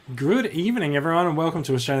Good evening, everyone, and welcome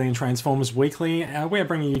to Australian Transformers Weekly. We're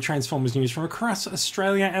bringing you Transformers news from across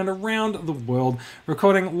Australia and around the world,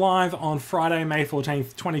 recording live on Friday, May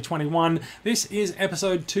 14th, 2021. This is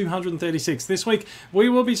episode 236. This week, we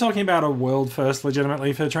will be talking about a world first,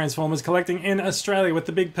 legitimately, for Transformers collecting in Australia, with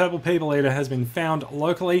the Big Purple People Eater has been found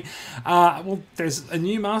locally. There's a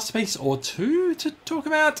new masterpiece or two to talk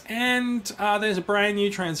about, and there's a brand new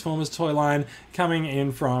Transformers toy line coming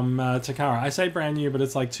in from Takara. I say brand new, but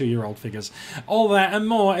it's like 2-year-old figures. All that and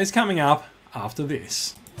more is coming up after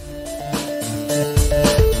this.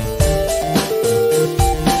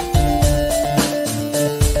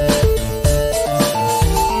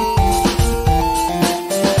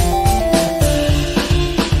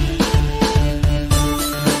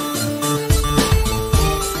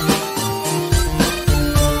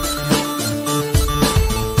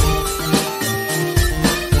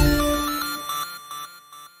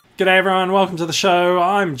 G'day everyone, welcome to the show.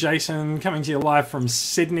 I'm Jason, coming to you live from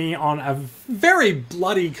Sydney on a very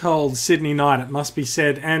bloody cold Sydney night, it must be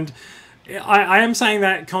said. And I am saying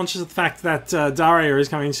that conscious of the fact that Daria is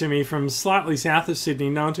coming to me from slightly south of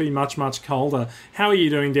Sydney, known to be much, much colder. How are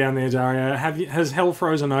you doing down there, Daria? Has hell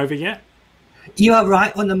frozen over yet? You are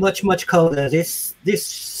right on the much, much colder. This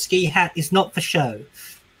ski hat is not for show.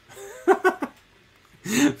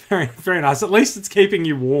 Very, very nice. At least it's keeping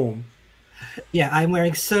you warm. Yeah, I'm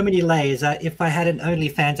wearing so many layers. If I had an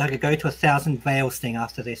OnlyFans, I could go to 1,000 veils thing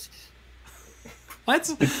after this. Let's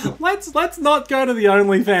not go to the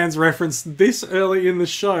OnlyFans reference this early in the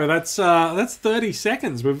show. That's 30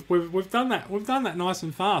 seconds. We've done that. We've done that nice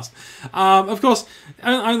and fast. Of course,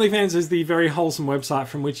 OnlyFans is the very wholesome website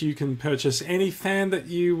from which you can purchase any fan that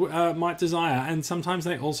you might desire, and sometimes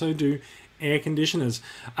they also do air conditioners.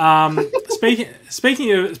 Speaking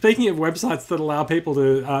of websites that allow people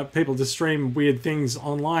to stream weird things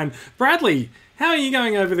online, Bradley, how are you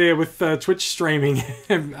going over there with Twitch streaming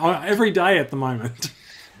every day at the moment?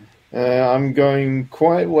 I'm going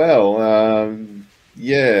quite well.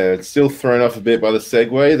 Yeah, still thrown off a bit by the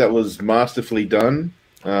segue. That was masterfully done.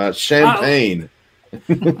 Champagne.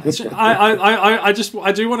 I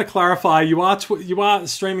do want to clarify. You are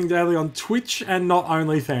streaming daily on Twitch and not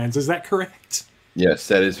OnlyFans. Is that correct? Yes,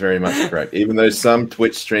 that is very much correct. Even though some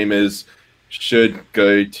Twitch streamers should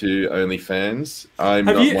go to OnlyFans, I'm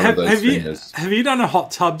not one of those streamers. Have you done a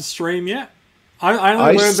hot tub stream yet? I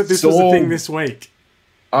only learned that this was a thing this week.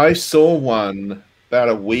 I saw one about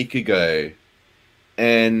a week ago,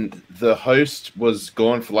 and the host was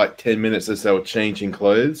gone for like 10 minutes as they were changing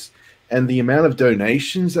clothes. And the amount of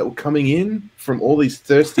donations that were coming in from all these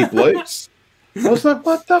thirsty blokes, I was like,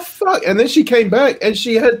 what the fuck? And then she came back and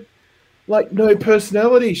she had like no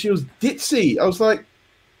personality. She was ditzy. I was like,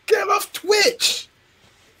 get off Twitch.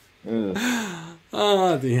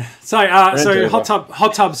 Oh dear. So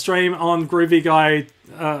hot tub stream on Groovy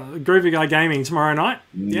Guy Gaming tomorrow night.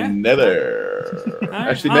 Yeah. Never.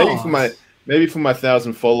 Actually, maybe for my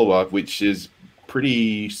 1,000 follow up, which is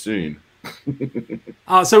pretty soon.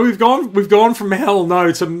 So we've gone from hell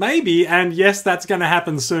no to maybe, and yes, that's going to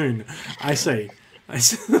happen soon. I see.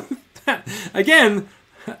 Again,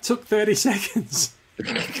 that took 30 seconds.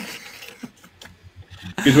 Because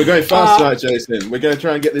we're going fast tonight, Jason. We're going to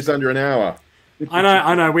try and get this under an hour.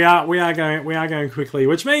 I know. We are going quickly,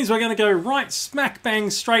 which means we're going to go right smack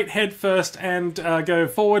bang straight head first and go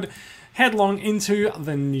forward headlong into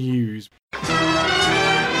the news.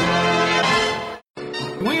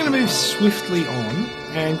 We're going to move swiftly on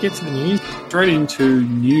and get to the news. Straight into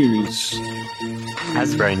news.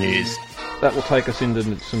 Hasbro news. That will take us into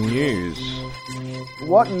some news.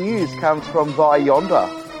 What news comes from via yonder?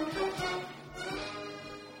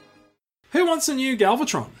 Who wants a new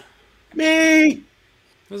Galvatron? Me!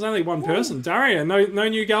 There's only one person. Daria, no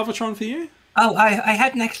new Galvatron for you? Oh, I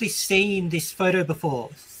hadn't actually seen this photo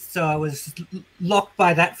before, so I was locked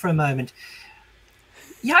by that for a moment.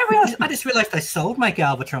 Yeah, I just realized I sold my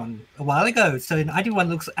Galvatron a while ago, so an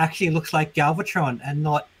ID1 actually looks like Galvatron and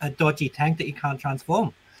not a dodgy tank that you can't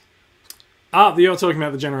transform. You're talking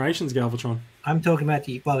about the Generations Galvatron. I'm talking about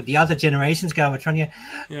the other Generations Galvatron.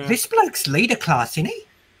 Yeah. This bloke's leader class, isn't he?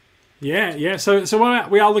 Yeah. So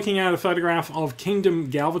we are looking at a photograph of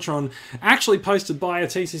Kingdom Galvatron, actually posted by a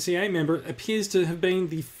TCCA member. It appears to have been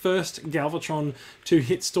the first Galvatron to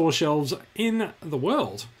hit store shelves in the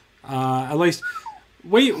world, at least.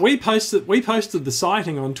 We posted the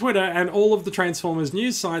sighting on Twitter, and all of the Transformers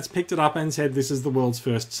news sites picked it up and said this is the world's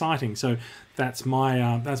first sighting. So that's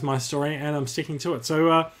my story, and I'm sticking to it.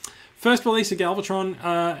 So first release of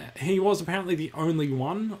Galvatron, he was apparently the only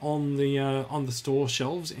one on the store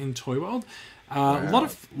shelves in Toy World. A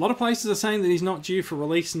lot of places are saying that he's not due for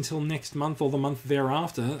release until next month or the month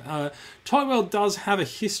thereafter. Toy World does have a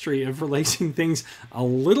history of releasing things a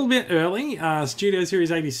little bit early. Studio Series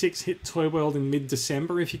 86 hit Toy World in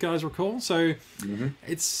mid-December, if you guys recall. So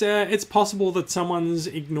it's possible that someone's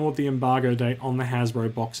ignored the embargo date on the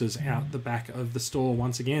Hasbro boxes out the back of the store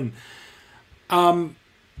once again.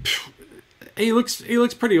 He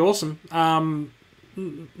looks pretty awesome.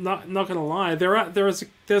 Not gonna lie,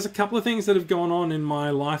 there's a couple of things that have gone on in my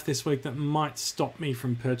life this week that might stop me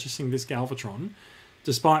from purchasing this Galvatron,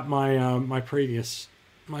 despite my my previous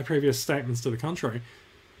statements to the contrary.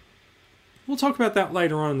 We'll talk about that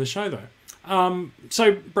later on in the show, though.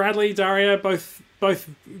 So Bradley, Daria, both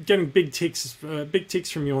getting big ticks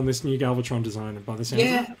from you on this new Galvatron design, by the sounds of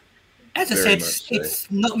it. As I said, it's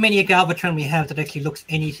not many a Galvatron we have that actually looks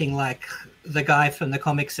anything like the guy from the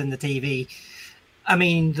comics and the TV. I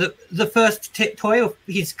mean, the first toy of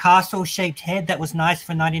his castle-shaped head, that was nice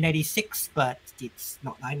for 1986, but it's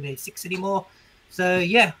not 1986 anymore. So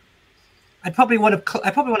yeah, I probably want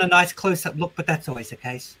a nice close-up look, but that's always the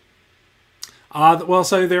case. Well,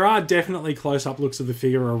 so there are definitely close-up looks of the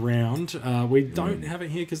figure around. We don't have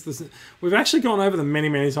it here because we've actually gone over them many,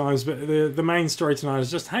 many times, but the main story tonight is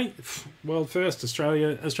just, hey, world first,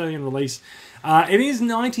 Australian release. It is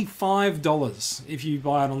 $95 if you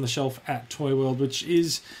buy it on the shelf at Toy World, which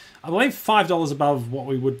is, I believe, $5 above what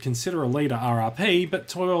we would consider a leader RRP, but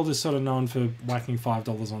Toy World is sort of known for whacking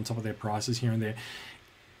 $5 on top of their prices here and there.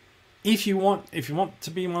 If you want to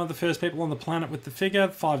be one of the first people on the planet with the figure,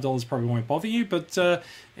 $5 probably won't bother you. But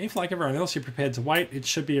if, like everyone else, you're prepared to wait, it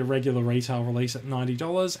should be a regular retail release at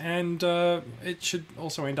 $90, and it should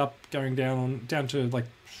also end up going down to like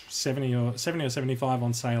 70 or 75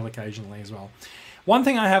 on sale occasionally as well. One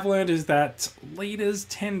thing I have learned is that leaders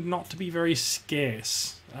tend not to be very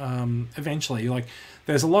scarce. Eventually, like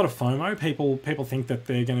there's a lot of FOMO. People think that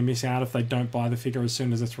they're going to miss out if they don't buy the figure as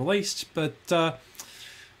soon as it's released, but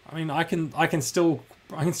I mean, I can still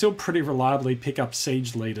pretty reliably pick up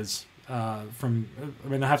Siege leaders from. I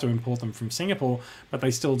mean, I have to import them from Singapore, but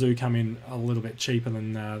they still do come in a little bit cheaper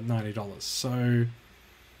than $90. So,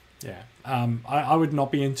 yeah, I would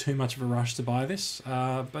not be in too much of a rush to buy this.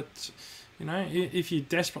 But you know, if you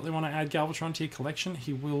desperately want to add Galvatron to your collection,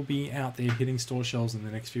 he will be out there hitting store shelves in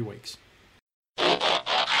the next few weeks.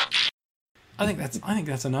 I think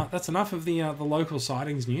that's enough. That's enough of the local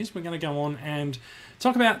sightings news. We're going to go on and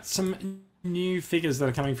talk about some new figures that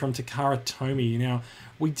are coming from Takara Tomy. Now,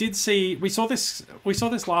 we saw this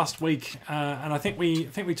last week, and I think we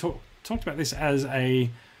talked about this as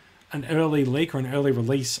an early leak or an early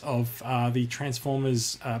release of the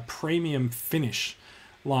Transformers premium finish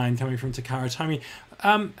line coming from Takara Tomy.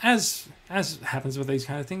 As happens with these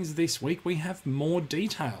kind of things, this week we have more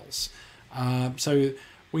details. So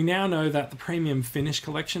we now know that the Premium Finish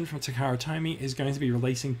collection from Takara Tomy is going to be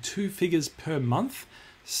releasing 2 figures per month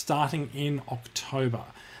starting in October.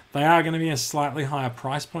 They are going to be a slightly higher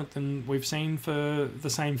price point than we've seen for the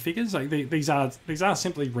same figures. Like these are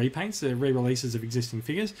simply repaints, they're re-releases of existing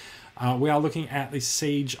figures. We are looking at the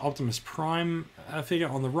Siege Optimus Prime figure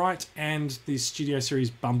on the right and the Studio Series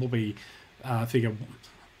Bumblebee figure.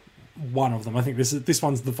 One of them, I think this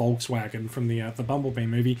one's the Volkswagen from the Bumblebee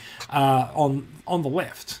movie on the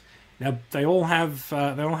left. Now they all have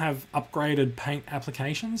upgraded paint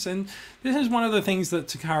applications, and this is one of the things that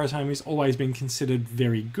Takara Tomy's always been considered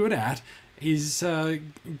very good at, is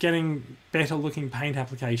getting better looking paint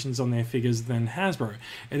applications on their figures than Hasbro.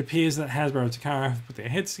 It appears that Hasbro and Takara have put their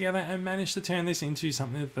heads together and managed to turn this into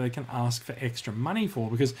something that they can ask for extra money for,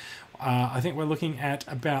 because I think we're looking at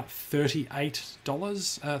about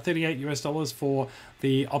 $38 US for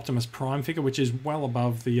the Optimus Prime figure, which is well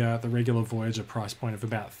above the regular Voyager price point of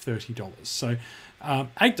about $30. So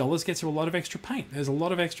 $8 gets you a lot of extra paint. There's a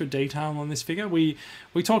lot of extra detail on this figure. We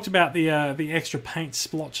talked about the extra paint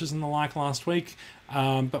splotches and the like last week,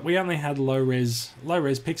 but we only had low res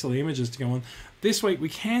pixel images to go on. This week we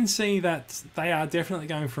can see that they are definitely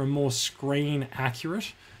going for a more screen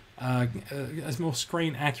accurate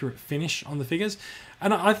finish on the figures,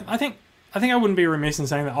 and I think I wouldn't be remiss in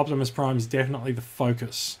saying that Optimus Prime is definitely the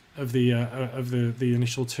focus of the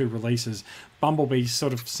initial 2 releases. Bumblebee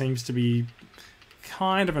sort of seems to be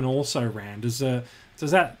kind of an also-ran. Does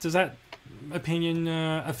that opinion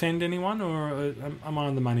offend anyone, or am I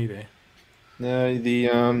on the money there? No,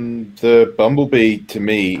 the Bumblebee to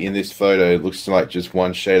me in this photo looks like just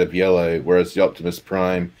one shade of yellow, whereas the Optimus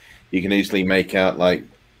Prime, you can easily make out like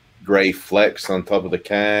grey flecks on top of the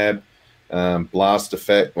cab, blaster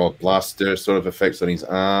sort of effects on his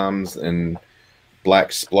arms, and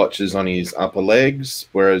black splotches on his upper legs.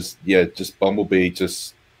 Whereas, yeah, just Bumblebee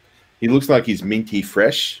just He looks like he's minty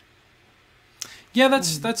fresh. Yeah,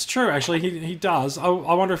 that's true. Actually, he does. I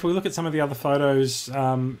wonder if we look at some of the other photos,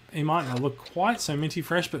 he might not look quite so minty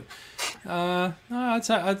fresh, but no, I'd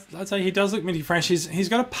say he does look minty fresh. He's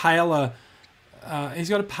got a paler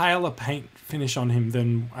paint finish on him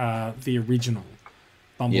than the original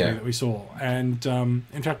Bumblebee that we saw. And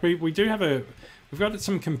in fact, we do have we've got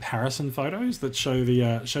some comparison photos that show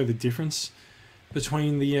the difference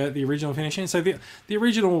between the original finish. And so the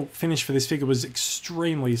original finish for this figure was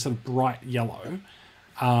extremely sort of bright yellow,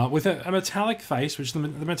 with a metallic face, which the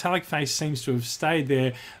metallic face seems to have stayed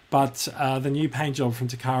there, but the new paint job from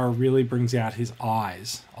Takara really brings out his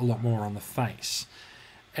eyes a lot more on the face.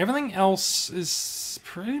 Everything else is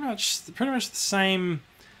pretty much the same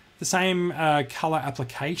color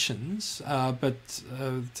applications, but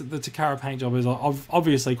the Takara paint job is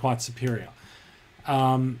obviously quite superior.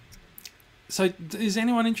 So, is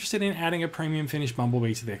anyone interested in adding a premium finish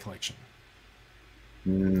Bumblebee to their collection?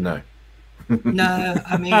 No. No,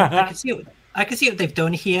 I mean, I can see what they've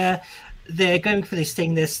done here. They're going for this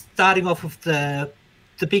thing. They're starting off with the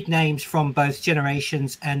big names from both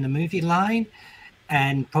Generations and the movie line,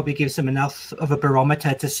 and probably gives them enough of a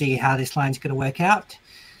barometer to see how this line's going to work out.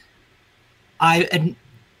 I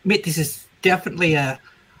admit this is definitely a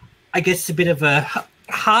bit of a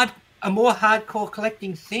more hardcore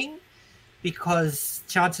collecting thing, because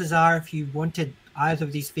chances are if you wanted either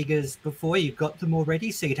of these figures before, you got them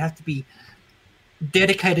already, so you'd have to be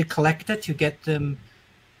dedicated collector to get them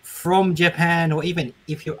from Japan, or even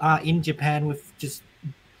if you are in Japan, with just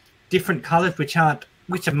different colors which are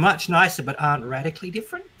much nicer but aren't radically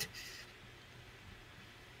different.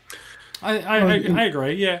 I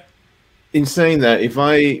agree, yeah. In saying that, if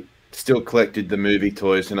I still collected the movie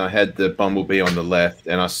toys and I had the Bumblebee on the left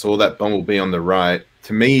and I saw that Bumblebee on the right,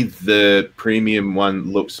 to me the premium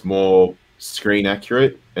one looks more screen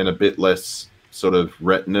accurate and a bit less sort of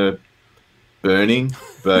retina burning.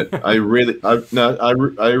 But I really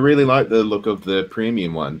like the look of the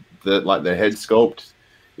premium one. The head sculpt,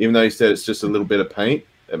 even though you said it's just a little bit of paint,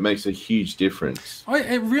 it makes a huge difference.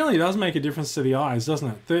 It really does make a difference to the eyes,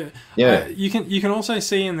 doesn't it? You can also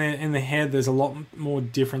see in the head there's a lot more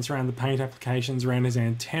difference around the paint applications around his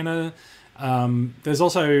antenna. There's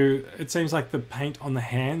also, it seems like the paint on the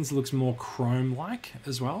hands looks more chrome-like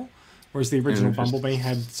as well, whereas the original Bumblebee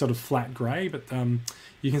had sort of flat grey. But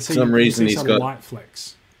you can see for some reason he's got light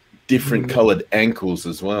flecks, different coloured ankles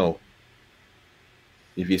as well.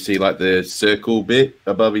 If you see like the circle bit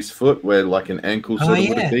above his foot where like an ankle sort of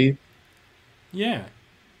would be. Yeah.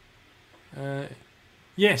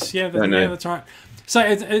 Yes, that's right. So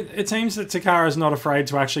it seems that Takara is not afraid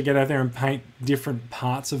to actually get out there and paint different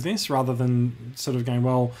parts of this, rather than sort of going,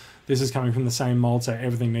 well, this is coming from the same mold, so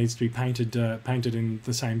everything needs to be painted in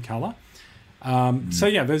the same colour. So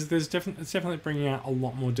yeah, it's definitely bringing out a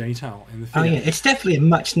lot more detail in the figure. Oh yeah, it's definitely a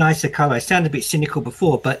much nicer colour. I sounded a bit cynical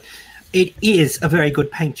before, but it is a very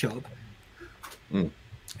good paint job.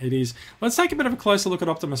 It is. Let's take a bit of a closer look at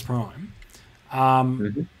Optimus Prime.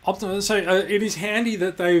 Optimus. So it is handy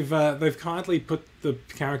that they've kindly put the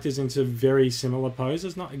characters into very similar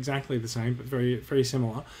poses, not exactly the same, but very very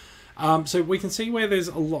similar. So we can see where there's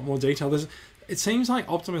a lot more detail. It seems like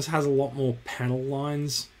Optimus has a lot more panel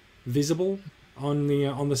lines visible on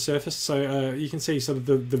the surface. So you can see sort of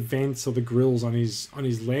the vents or the grills on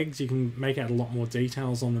his legs. You can make out a lot more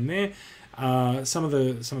details on them there. Some of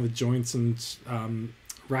the joints and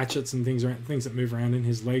ratchets and things that move around in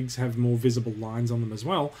his legs have more visible lines on them as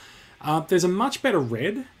well. There's a much better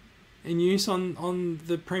red in use on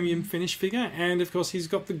the premium finish figure, and of course he's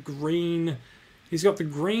got the green. He's got the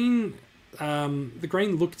green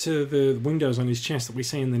look to the windows on his chest that we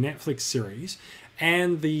see in the Netflix series,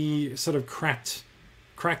 and the sort of cracked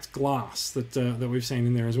glass that we've seen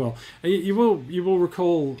in there as well. You will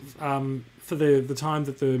recall for the time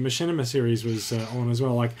that the Machinima series was on as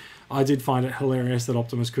well. Like, I did find it hilarious that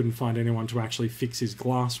Optimus couldn't find anyone to actually fix his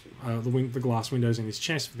glass, the glass windows in his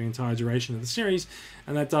chest for the entire duration of the series,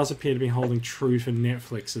 and that does appear to be holding true for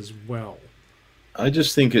Netflix as well. I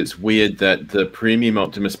just think it's weird that the premium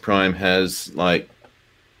Optimus Prime has like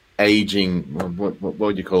aging, what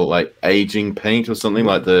would you call it, like aging paint or something,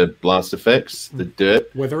 like the blast effects, the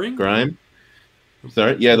dirt, weathering, grime.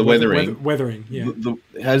 Sorry, yeah, the weathering. Weathering, yeah.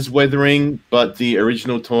 Has weathering, but the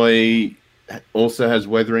original toy also has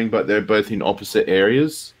weathering, but they're both in opposite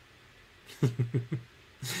areas.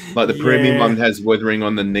 Like the premium one has weathering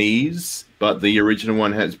on the knees, but the original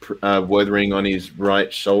one has weathering on his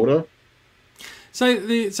right shoulder.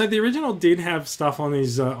 the original did have stuff on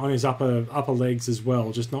his upper legs as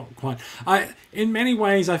well, just not quite. In many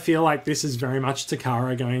ways, I feel like this is very much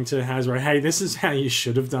Takara going to Hasbro. Hey, this is how you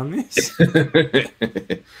should have done this.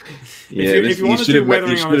 If you want to do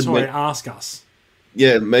weathering on a toy, ask us.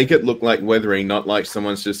 Yeah, make it look like weathering, not like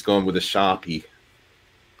someone's just gone with a Sharpie.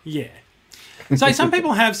 Yeah. So some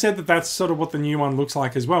people have said that that's sort of what the new one looks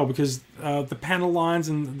like as well, because the panel lines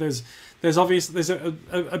and there's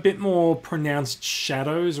a bit more pronounced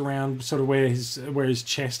shadows around sort of where his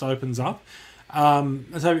chest opens up.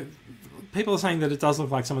 So people are saying that it does look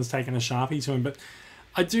like someone's taken a Sharpie to him, but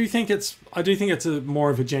I do think it's a more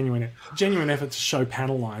of a genuine effort to show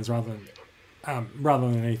panel lines rather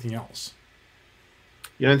than anything else.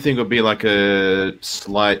 You don't think it'll be like a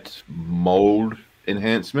slight mold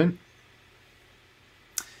enhancement?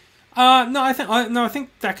 No, I think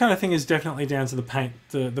that kind of thing is definitely down to the paint,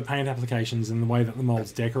 the paint applications and the way that the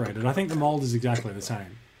mold's decorated. I think the mold is exactly the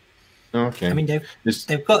same. Okay. I mean,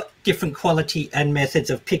 they've got different quality and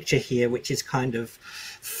methods of picture here, which is kind of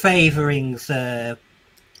favouring the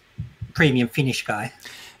premium finish guy.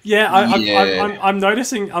 Yeah, I'm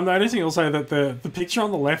noticing also that the picture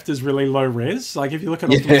on the left is really low res. Like if you look at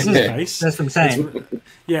Optimus's face, that's what I'm saying.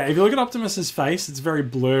 If you look at Optimus's face, it's very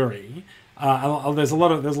blurry. There's a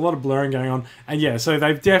lot of blurring going on, and so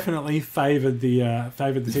they've definitely favoured the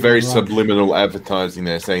It's very subliminal advertising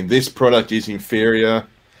there, saying this product is inferior.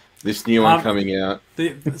 This new one coming out.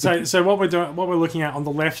 So what we're looking at on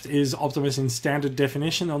the left is Optimus in standard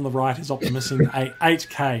definition. On the right is Optimus in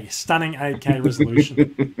 8K, stunning 8K resolution.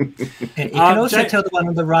 You can also tell the one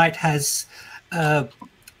on the right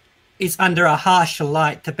is under a harsher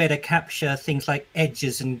light to better capture things like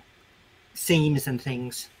edges and seams and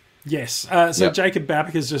things. Yes. Jacob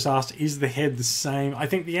Babbick has just asked, is the head the same? I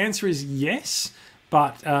think the answer is yes,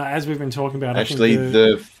 but as we've been talking about, actually,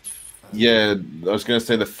 I was going to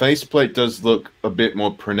say the faceplate does look a bit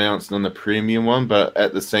more pronounced on the premium one, but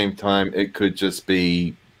at the same time, it could just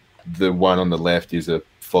be the one on the left is a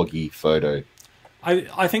foggy photo.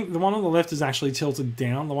 I think the one on the left is actually tilted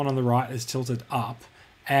down. The one on the right is tilted up.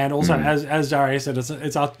 And also, as Darius said,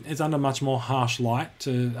 it's under much more harsh light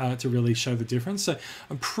to really show the difference. So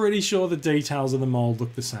I'm pretty sure the details of the mold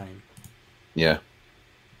look the same. Yeah.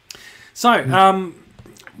 So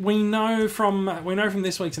we know from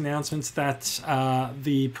this week's announcements that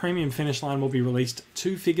the premium finish line will be released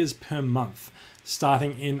 2 figures per month,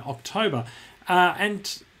 starting in October.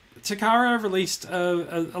 And Takara released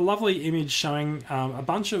a lovely image showing a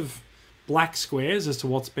bunch of black squares as to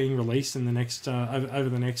what's being released in the next over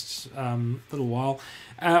the next little while,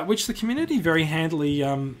 which the community very handily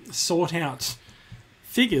sought out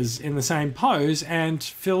figures in the same pose and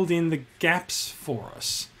filled in the gaps for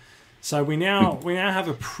us. So we now have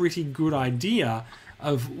a pretty good idea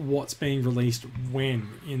of what's being released when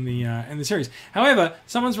in the series. However,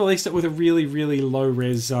 someone's released it with a really low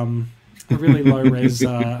res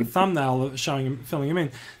thumbnail filling him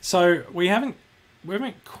in. So we haven't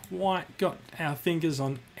quite got our fingers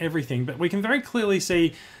on everything, but we can very clearly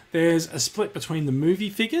see there's a split between the movie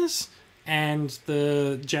figures and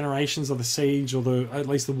the Generations of the Siege, or at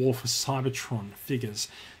least the War for Cybertron figures.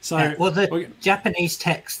 So the Japanese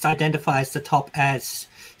text identifies the top as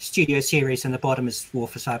Studio Series and the bottom is War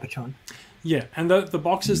for Cybertron. Yeah, and the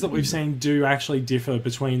boxes that we've seen do actually differ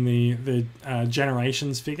between the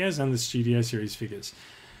Generations figures and the Studio Series figures.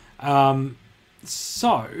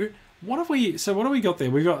 So what have we got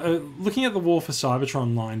there? We've got looking at the War for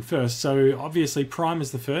Cybertron line first. So obviously Prime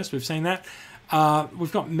is the first. We've seen that.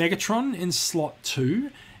 We've got Megatron in slot 2.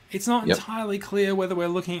 It's not entirely clear whether we're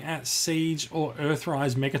looking at Siege or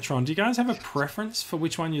Earthrise Megatron. Do you guys have a preference for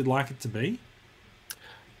which one you'd like it to be?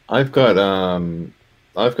 I've got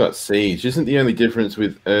Siege. Isn't the only difference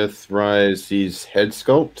with Earthrise his head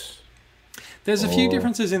sculpt? There's a few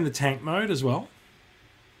differences in the tank mode as well.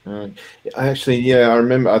 Actually, I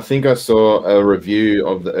remember. I think I saw a review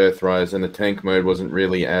of the Earthrise, and the tank mode wasn't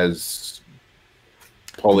really as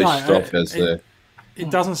polished off as the.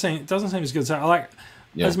 It doesn't seem as good. So I like.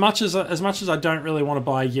 Yeah. As much as I don't really want to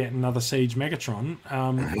buy yet another Siege Megatron,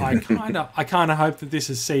 I kind of hope that this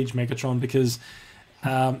is Siege Megatron because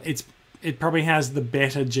it probably has the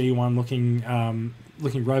better G1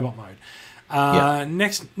 looking robot mode.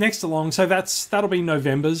 Next along, so that'll be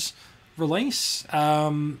November's release.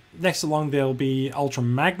 Next along there'll be Ultra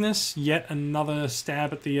Magnus, yet another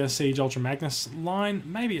stab at the Siege Ultra Magnus line.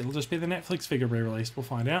 Maybe it'll just be the Netflix figure re-released. We'll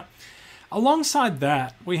find out. Alongside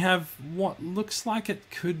that, we have what looks like it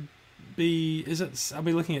could be. Are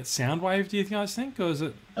we looking at Soundwave? Do you guys think, or is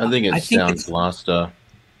it? I think it's Sound Blaster.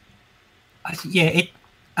 Yeah,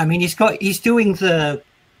 I mean, he's doing the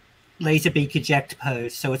Laserbeak eject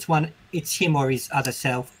pose. So it's him or his other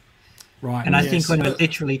self. Right. And I yes. think when we're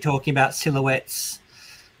literally talking about silhouettes,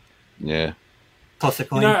 Yeah. toss a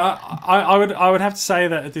coin. You know, I would have to say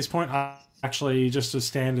that at this point, actually just a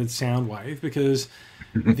standard sound wave, because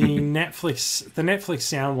the Netflix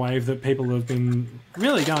sound wave that people have been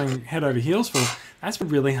really going head over heels for, that's been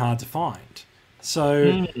really hard to find.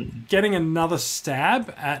 So getting another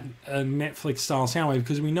stab at a Netflix style sound wave,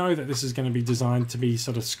 because we know that this is going to be designed to be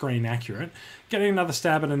sort of screen accurate, getting another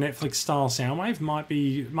stab at a Netflix style sound wave might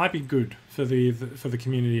be good for the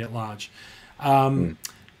community at large.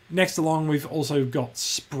 Next along, we've also got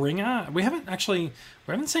Springer. We haven't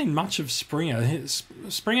seen much of Springer.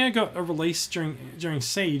 Springer got a release during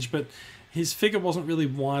Siege, but his figure wasn't really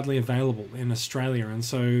widely available in Australia, and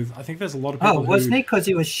so I think there's a lot of people. Oh, wasn't it because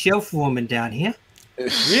he was shelf warming down here?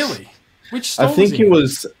 Really? Which store I think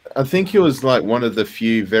was he? I think he was like one of the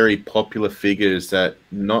few very popular figures that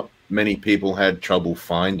not many people had trouble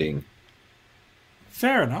finding.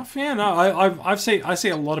 Fair enough. Yeah, no, I see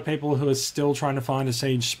a lot of people who are still trying to find a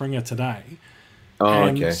Siege Springer today. Oh,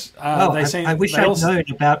 And, okay. I wish I'd known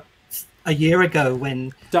about a year ago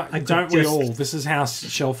when. Don't we all? This is how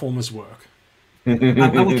shell formers work. I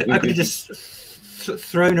could have just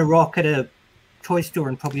thrown a rock at a toy store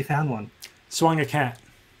and probably found one. Swung a cat.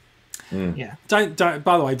 Yeah. Don't.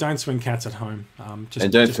 By the way, don't swing cats at home.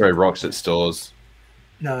 And don't throw rocks at stores.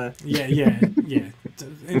 No. Yeah.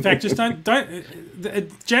 In fact, just don't. A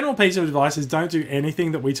general piece of advice is don't do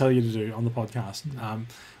anything that we tell you to do on the podcast.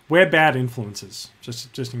 We're bad influences,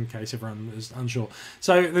 just in case everyone is unsure.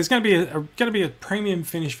 So there's going to be a premium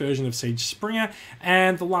finish version of Siege Springer,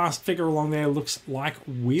 and the last figure along there looks like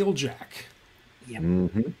Wheeljack. Yep.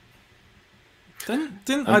 Mm-hmm.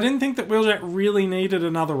 I didn't think that Wheeljack really needed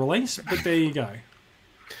another release, but there you go.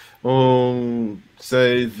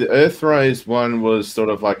 So the Earthrise one was sort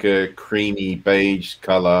of like a creamy beige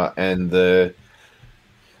color, and the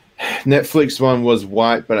Netflix one was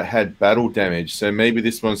white, but it had battle damage. So maybe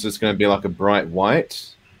this one's just going to be like a bright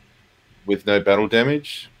white with no battle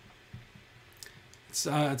damage.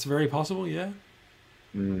 It's very possible, yeah.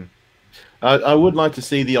 I would like to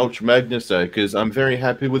see the Ultra Magnus though, because I'm very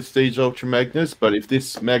happy with Siege Ultra Magnus. But if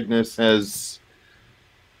this Magnus has,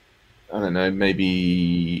 I don't know,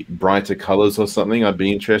 maybe brighter colors or something, I'd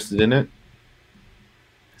be interested in it.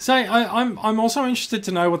 So I'm also interested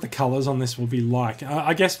to know what the colours on this will be like.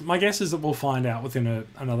 I guess my guess is that we'll find out within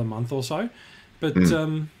another month or so. But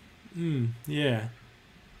yeah,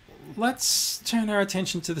 let's turn our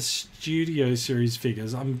attention to the Studio Series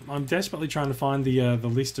figures. I'm desperately trying to find the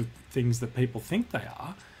list of things that people think they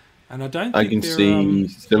are, and I don't. I can see.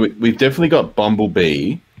 So we've definitely got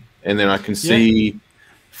Bumblebee, and then I can see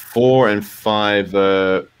 4 and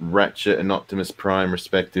 5 Ratchet and Optimus Prime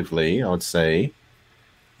respectively. I would say.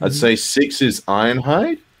 I'd say 6 is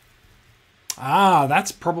Ironhide.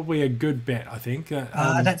 That's probably a good bet, I think.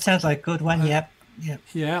 That sounds like a good one. Yep.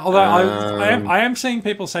 Yeah, although I am seeing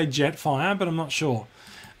people say Jetfire, but I'm not sure.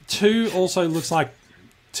 2 also looks like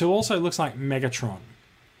Megatron.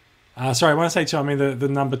 Sorry, when I say 2, I mean the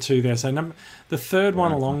number 2 there. So the third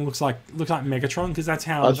one along looks like Megatron, because that's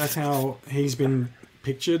how he's been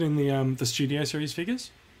pictured in the Studio Series figures.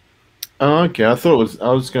 Oh, okay. I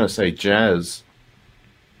was going to say Jazz.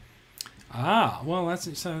 Well,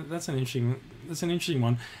 that's an interesting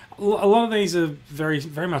one. A lot of these are very,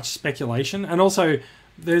 very much speculation, and also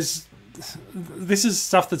this is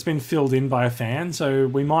stuff that's been filled in by a fan, so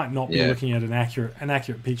we might not be looking at an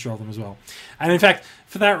accurate picture of them as well. And in fact,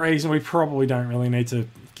 for that reason, we probably don't really need to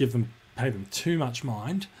pay them too much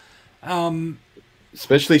mind.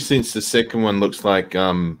 Especially since the second one looks like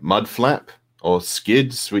Mudflap or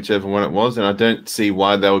Skids, whichever one it was, and I don't see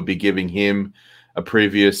why they would be giving him a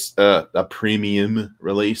premium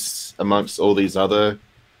release amongst all these other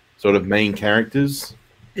sort of main characters,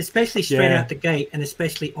 especially straight out the gate, and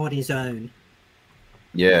especially on his own.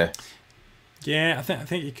 I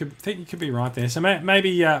think you could be right there. So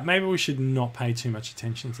maybe we should not pay too much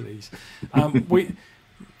attention to these.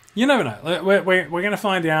 You never know. We're going to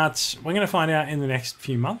find out. We're going to find out in the next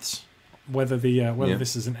few months whether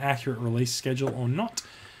this is an accurate release schedule or not.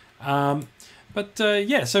 So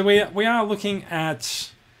we are looking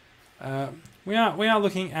at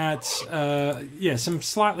some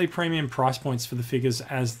slightly premium price points for the figures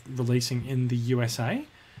as releasing in the USA.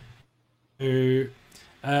 In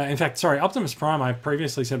fact, Optimus Prime I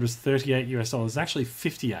previously said was $38 US. It's actually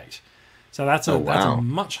 $58. So that's a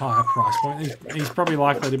much higher price point. He's probably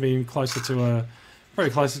likely to be closer to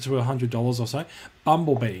 $100 or so.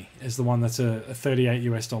 Bumblebee is the one that's a $38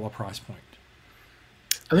 US price point.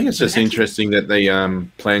 I think it's just interesting that they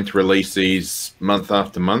plan to release these month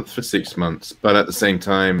after month for 6 months, but at the same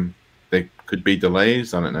time, there could be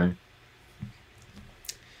delays. I don't know.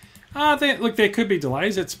 Look, there could be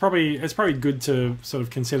delays. It's probably good to sort of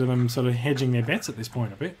consider them sort of hedging their bets at this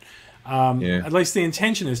point a bit. Yeah. At least the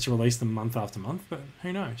intention is to release them month after month, but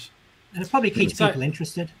who knows? And it probably keeps people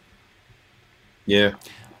interested. Yeah.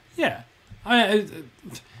 Yeah.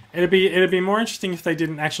 It'd be more interesting if they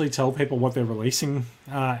didn't actually tell people what they're releasing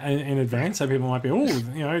in advance. So people might be,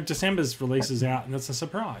 December's release is out and it's a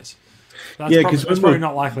surprise. That's probably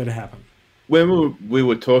not likely to happen. When we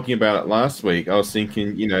were talking about it last week, I was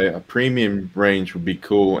thinking, a premium range would be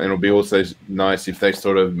cool, and it would be also nice if they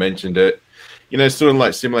sort of mentioned it. Sort of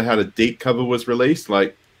like similar how the Deep cover was released,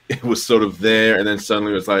 like it was sort of there, and then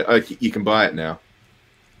suddenly it was like, okay, you can buy it now.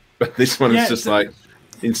 But this one is just like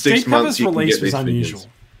in 6 months you can get these unusual.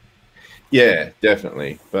 Figures. Yeah,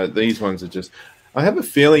 definitely. But these ones are just. I have a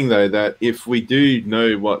feeling though that if we do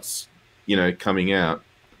know what's coming out,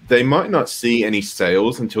 they might not see any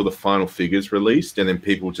sales until the final figures released, and then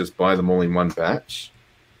people just buy them all in one batch.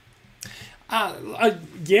 Yeah,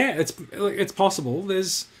 it's possible.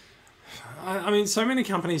 So many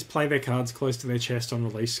companies play their cards close to their chest on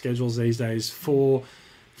release schedules these days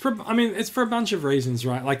it's for a bunch of reasons,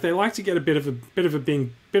 right? Like they like to get a bit of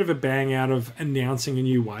a bang out of announcing a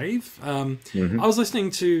new wave. I was listening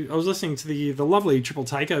to the lovely Triple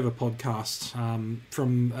Takeover podcast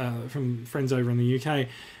from friends over in the UK,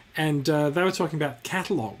 and they were talking about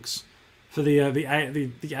catalogs for the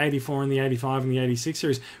 84 and the 85 and the 86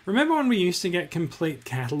 series. Remember when we used to get complete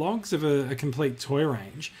catalogs of a complete toy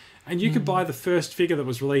range? And you could buy the first figure that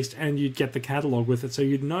was released and you'd get the catalogue with it so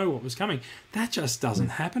you'd know what was coming. That just doesn't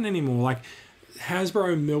happen anymore. Like,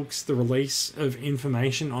 Hasbro milks the release of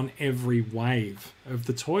information on every wave of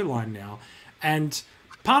the toy line now. And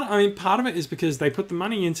part of it is because they put the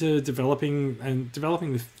money into developing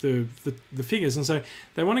the figures, and so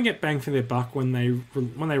they want to get bang for their buck when they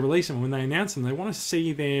release them, when they announce them. They want to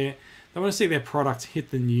see their product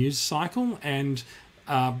hit the news cycle and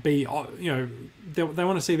they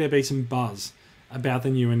want to see there be some buzz about the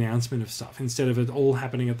new announcement of stuff instead of it all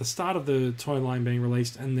happening at the start of the toy line being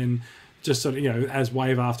released and then just sort of as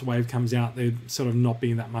wave after wave comes out, there sort of not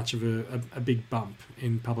being that much of a big bump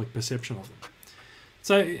in public perception of them.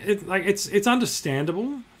 So it's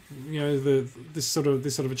understandable, this sort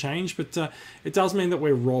of a change, but it does mean that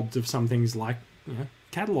we're robbed of some things like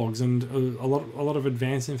catalogs and a lot of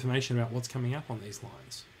advanced information about what's coming up on these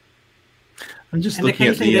lines. I'm just looking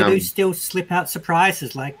at they do still slip out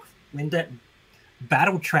surprises, like when that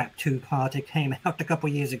Battle Trap 2-parter came out a couple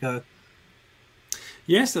of years ago.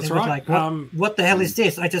 Yes, that's right. Like, what the hell is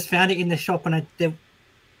this? I just found it in the shop, and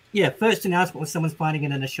first announcement was someone's finding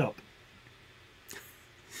it in a shop.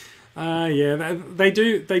 They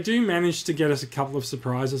do manage to get us a couple of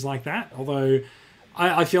surprises like that, although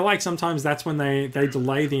I feel like sometimes that's when they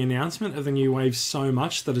delay the announcement of the new wave so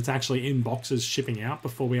much that it's actually in boxes shipping out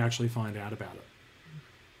before we actually find out about it.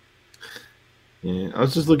 Yeah, I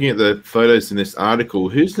was just looking at the photos in this article.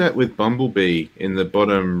 Who's that with Bumblebee in the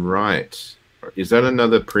bottom right? Is that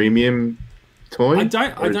another premium toy? I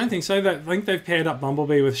don't think so. I think they've paired up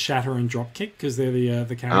Bumblebee with Shatter and Dropkick because they're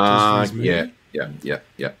the characters from this movie. Yeah.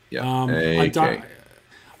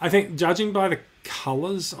 I think judging by the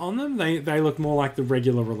colours on them, they look more like the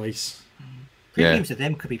regular release. Premiums of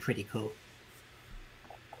them could be pretty cool.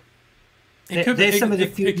 There's some of the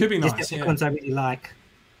few could be nice, ones I really like.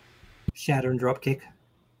 Shatter and Dropkick.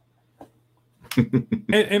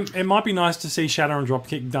 It might be nice to see Shatter and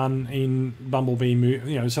Dropkick done in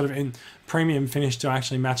Bumblebee, sort of in premium finish to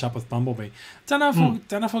actually match up with Bumblebee. Don't know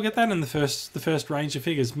if we'll get that in the first range of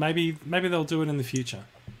figures. Maybe they'll do it in the future.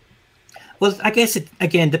 Well, I guess it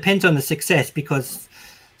again depends on the success, because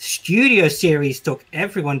Studio Series took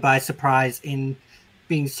everyone by surprise in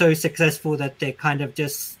being so successful that they're kind of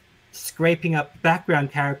just scraping up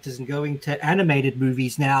background characters and going to animated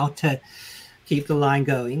movies now to keep the line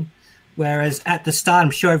going. Whereas at the start,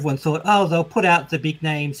 I'm sure everyone thought, they'll put out the big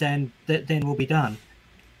names and then we'll be done.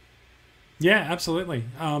 Yeah, absolutely.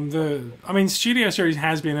 Studio Series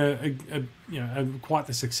has been quite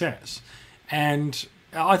the success, and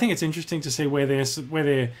I think it's interesting to see where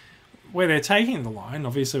they're taking the line.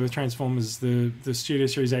 Obviously, with Transformers, the Studio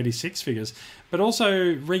Series 86 figures, but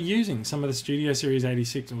also reusing some of the Studio Series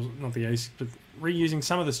 86, or not the 86, but reusing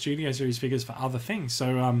some of the Studio Series figures for other things.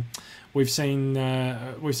 So we've seen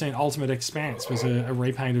Ultimate Expanse was a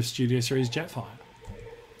repaint of Studio Series Jetfire.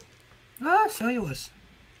 So it was.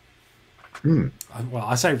 Well,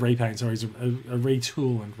 I say repaint, sorry, it's a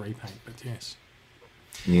retool and repaint, but yes.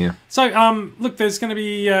 Yeah. So, look, there's going to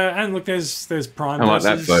be, and look, there's Prime I like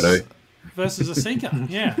that photo. versus a Seeker.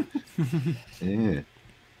 Yeah. Yeah.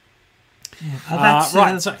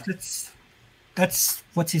 Right. That's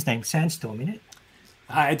what's his name? Sandstorm, isn't it?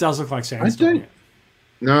 It does look like Sandstorm.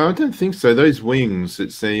 No, I don't think so. Those wings,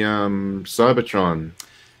 it's a Cybertron.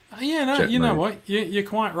 Yeah, no, Jet you know mode. what? You're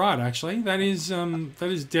quite right. Actually, that is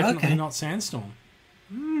definitely Okay. not Sandstorm.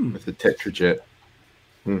 With the Tetrajet.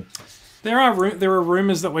 There are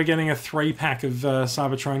rumors that we're getting a 3-pack of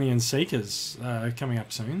Cybertronian Seekers coming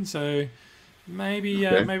up soon. So maybe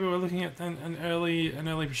Okay. maybe we're looking at an early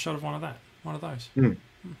shot of one of those. Hmm.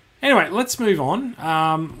 Anyway, let's move on.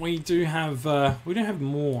 We do have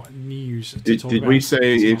more news to talk Did about. we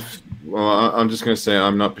say as if... Well, I'm just going to say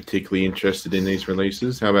I'm not particularly interested in these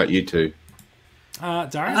releases. How about you two? well.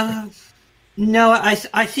 Darren? No,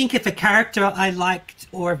 I think if a character I liked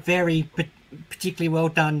or a very particularly well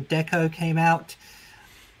done deco came out,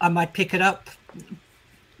 I might pick it up.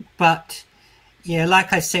 But yeah,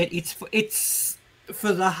 like I said, it's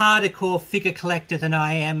for the hardcore figure collector than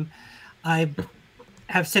I am. I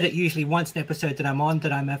have said it usually once an episode that I'm on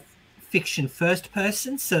that I'm a fiction first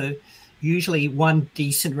person, so usually one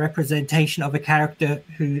decent representation of a character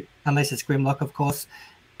who, unless it's Grimlock, of course,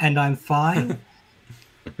 and I'm fine.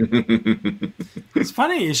 It's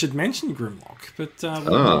funny you should mention Grimlock, but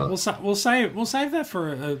we'll save that for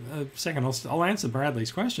a second. I'll answer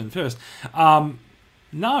Bradley's question first.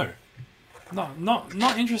 No,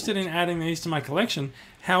 not interested in adding these to my collection.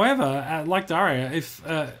 However, like Daria, if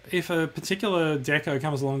a particular deco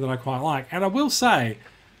comes along that I quite like, and I will say,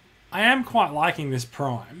 I am quite liking this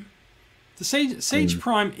Prime. The Siege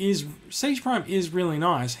Prime is really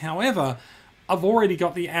nice. However, I've already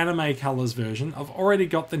got the anime colors version. I've already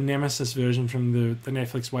got the Nemesis version from the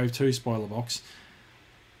Netflix Wave 2 spoiler box.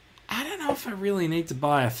 I don't know if I really need to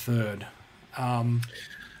buy a third.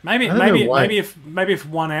 Maybe if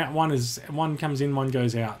one comes in, one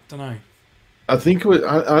goes out. Don't know. I think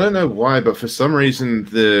I don't know why, but for some reason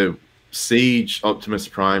the Siege Optimus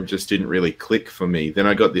Prime just didn't really click for me. Then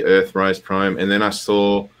I got the Earthrise Prime, and then I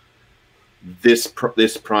saw this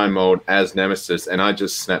Prime mold as Nemesis, and I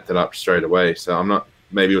just snapped it up straight away. So I'm not.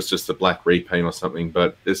 Maybe it was just a black repaint or something,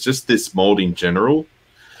 but it's just this mold in general.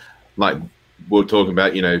 Like we're talking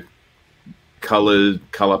about,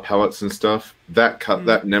 color palettes and stuff.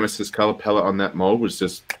 That Nemesis color palette on that mold was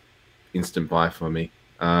just instant buy for me.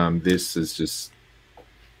 This is just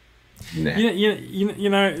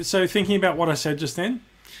nah. So thinking about what I said just then,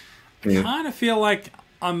 I kind of feel like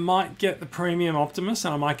I might get the premium Optimus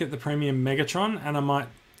and I might get the premium Megatron and I might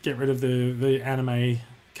get rid of the anime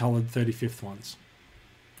colored 35th ones.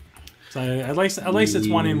 So at least it's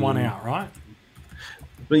one in, one out, right?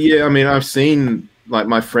 But yeah, I mean, I've seen, like,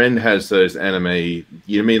 my friend has those anime.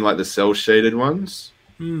 You mean like the cell shaded ones?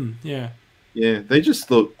 Yeah. Yeah, they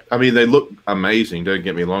just look. I mean, they look amazing. Don't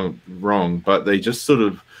get me wrong, but they just sort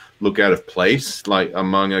of look out of place, like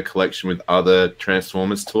among a collection with other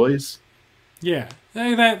Transformers toys. Yeah,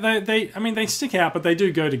 they stick out, but they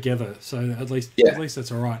do go together. So at least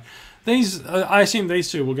that's all right. These, I assume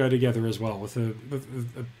these two will go together as well with a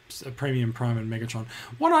premium Prime and Megatron.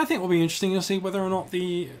 What I think will be interesting to see whether or not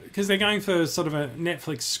because they're going for sort of a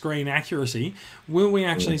Netflix screen accuracy, will we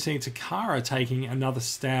actually see Takara taking another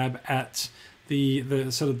stab at the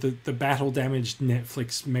sort of the battle damaged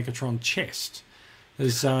Netflix Megatron chest? I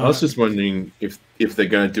was just wondering if they're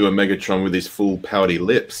going to do a Megatron with his full pouty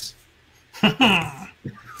lips.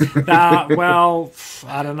 Well,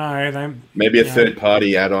 I don't know. Maybe a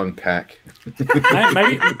third-party add-on pack.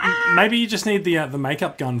 maybe you just need the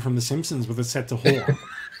makeup gun from The Simpsons with it set to horn.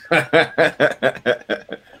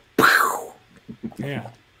 Yeah.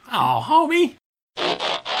 Oh, homie.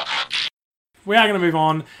 We are going to move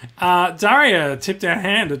on. Daria tipped our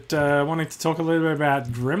hand at wanting to talk a little bit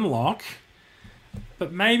about Grimlock,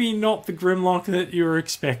 but maybe not the Grimlock that you were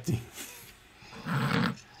expecting.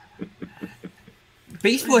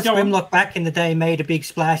 Beast Wars Grimlock back in the day made a big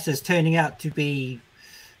splash as turning out to be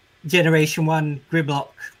Generation 1 Grimlock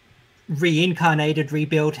reincarnated,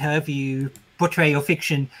 rebuilt, however you portray your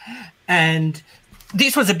fiction. And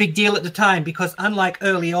this was a big deal at the time because unlike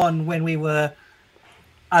early on when we were,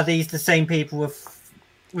 are these the same people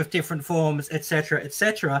with different forms, etc.,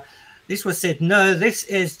 etc., this was said, no, this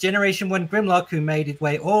is Generation 1 Grimlock who made his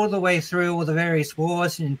way all the way through all the various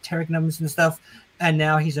wars and interregnums and stuff, and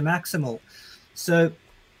now he's a Maximal. So,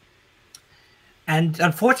 and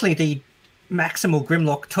unfortunately, the Maximal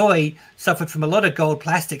Grimlock toy suffered from a lot of gold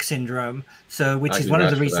plastic syndrome, which is one of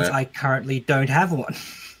the reasons I currently don't have one.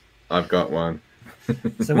 I've got one.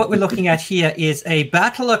 So what we're looking at here is a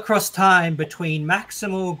battle across time between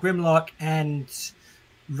Maximal Grimlock and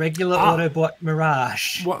Regular Autobot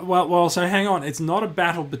Mirage. Well, so hang on. It's not a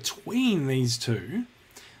battle between these two.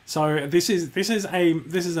 So this is a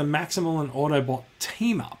Maximal and Autobot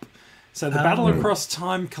team up. So the Battle Across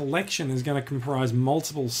Time collection is going to comprise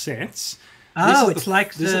multiple sets. Oh, it's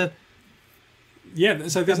like the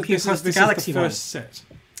So this is the first set.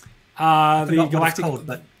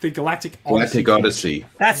 The Galactic Odyssey.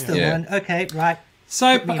 That's the one. Okay, right.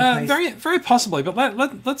 So very possibly, but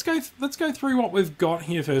let's go through what we've got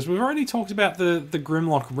here first. We've already talked about the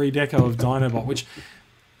Grimlock redeco of Dinobot, which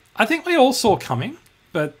I think we all saw coming,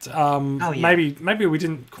 but maybe we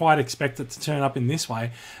didn't quite expect it to turn up in this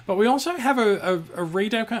way. But we also have a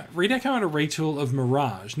redeco and a retool of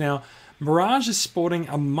Mirage. Now, Mirage is sporting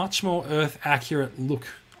a much more Earth accurate look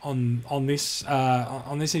on this.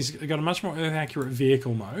 On this, he's got a much more Earth accurate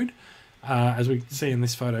vehicle mode, as we see in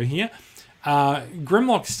this photo here.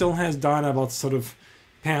 Grimlock still has Dinobot's sort of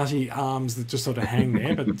pouty arms that just sort of hang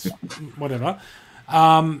there, but whatever.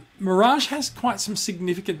 Mirage has quite some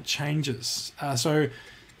significant changes. So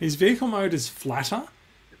his vehicle mode is flatter,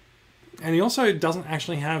 and he also doesn't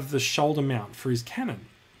actually have the shoulder mount for his cannon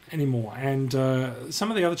anymore. And some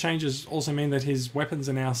of the other changes also mean that his weapons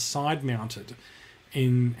are now side mounted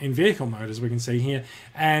in vehicle mode, as we can see here.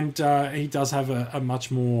 And he does have a much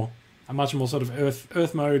more sort of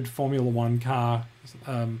Earth mode Formula One car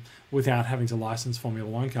without having to license Formula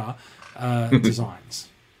One car designs.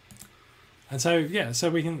 And so so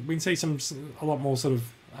we can see a lot more sort of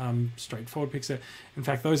straightforward pics there. In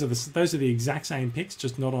fact, those are the exact same pics,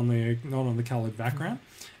 just not on the coloured background,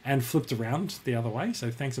 and flipped around the other way. So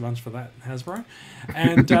thanks a bunch for that, Hasbro.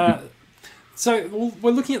 And so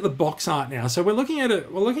we're looking at the box art now. So we're looking at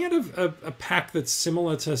a pack that's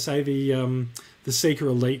similar to, say, the Seeker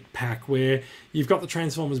Elite pack, where you've got the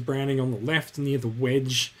Transformers branding on the left near the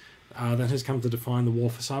wedge that has come to define the War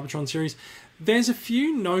for Cybertron series. There's a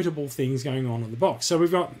few notable things going on in the box. So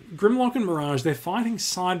we've got Grimlock and Mirage. They're fighting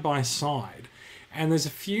side by side, and there's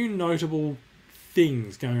a few notable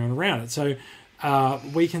things going on around it. So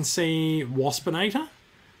we can see Waspinator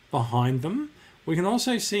behind them. We can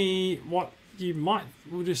also see what you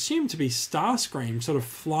would assume to be Starscream sort of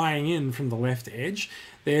flying in from the left edge.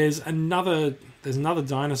 There's another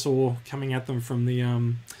dinosaur coming at them from the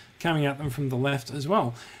left as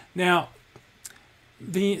well. Now,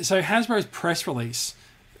 so Hasbro's press release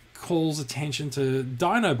calls attention to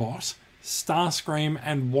Dinobot, Starscream,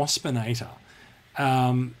 and Waspinator,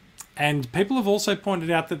 and people have also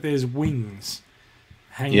pointed out that there's wings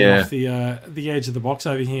hanging off the edge of the box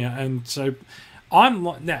over here. And so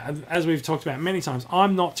now, as we've talked about many times,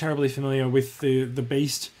 I'm not terribly familiar with the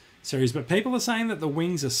Beast series, but people are saying that the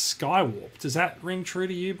wings are Skywarp. Does that ring true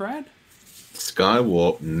to you, Brad?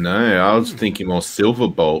 Skywarp? No, I was thinking more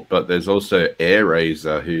Silverbolt, but there's also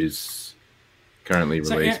Airazor, who's currently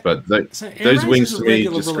released. Those wings to me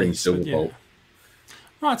just scream Silverbolt. Yeah.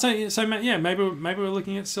 Right, so maybe we're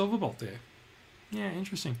looking at Silverbolt there. Yeah,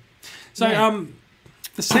 interesting. So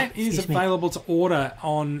the set is available to order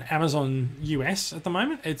on Amazon US at the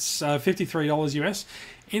moment. It's $53 US.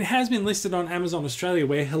 It has been listed on Amazon Australia,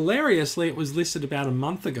 where hilariously it was listed about a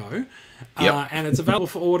month ago. And it's available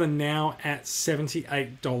for order now at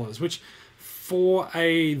 $78, which for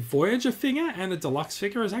a Voyager figure and a deluxe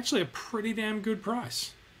figure is actually a pretty damn good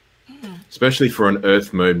price. Especially for an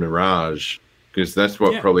Earth mode Mirage, because that's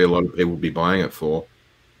what probably a lot of people will be buying it for.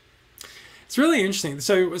 It's really interesting.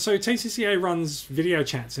 So TCCA runs video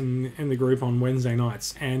chats in the group on Wednesday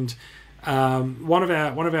nights, and one of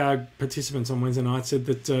our participants on Wednesday night said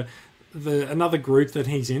that another group that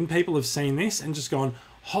he's in, people have seen this and just gone,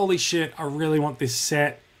 "Holy shit! I really want this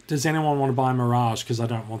set. Does anyone want to buy Mirage? Because I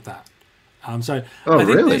don't want that." I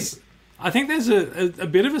think there's a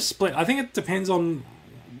bit of a split. I think it depends on.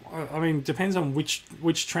 Depends on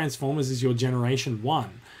which Transformers is your Generation 1.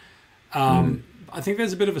 I think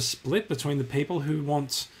there's a bit of a split between the people who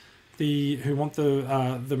want the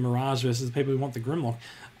Mirage versus the people who want the Grimlock.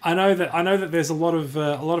 I know that there's a lot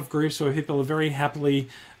of groups where people are very happily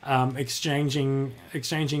exchanging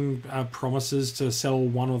promises to sell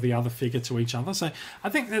one or the other figure to each other. So I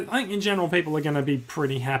think in general people are going to be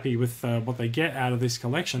pretty happy with what they get out of this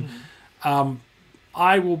collection.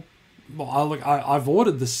 I've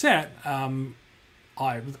ordered the set.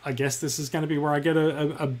 I guess this is going to be where I get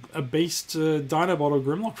a Beast Dinobot or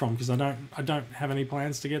Grimlock from, because I don't have any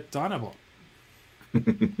plans to get Dinobot.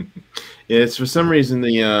 It's for some reason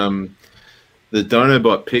the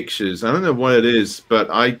Dinobot pictures, I don't know what it is, but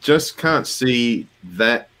I just can't see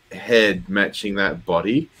that head matching that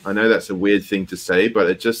body. I know that's a weird thing to say, but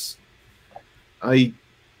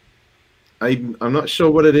I'm not sure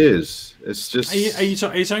what it is. It's just Are you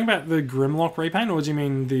talking about the Grimlock repaint, or do you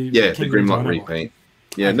mean the the Kingdom Grimlock Dinobot? repaint.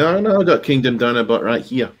 Yeah, Okay. no, I got Kingdom Dinobot right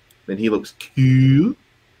here, and he looks cool.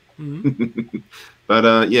 Mhm.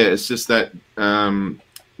 But yeah, it's just that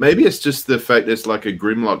maybe it's just the fact there's like a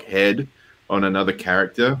Grimlock head on another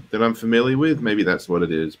character that I'm familiar with. Maybe that's what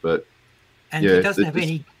it is. But And yeah, he doesn't have it's-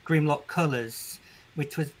 any Grimlock colours,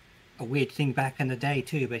 which was a weird thing back in the day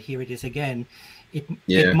too. But here it is again.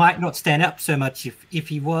 It might not stand up so much if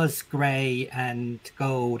he was grey and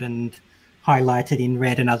gold and highlighted in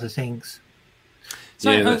red and other things.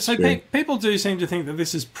 So, Yeah, that's true. people do seem to think that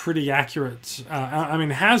this is pretty accurate. I mean,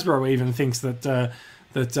 Hasbro even thinks that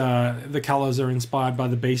the colors are inspired by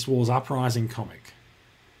the Beast Wars Uprising comic.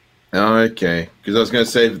 Oh, okay. Because I was going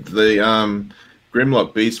to say the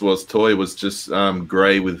Grimlock Beast Wars toy was just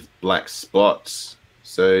grey with black spots,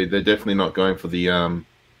 so they're definitely not going for the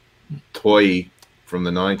toy from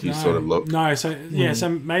the 90s sort of look. No, so yeah, so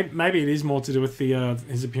maybe it is more to do with the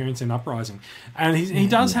his appearance in Uprising, and he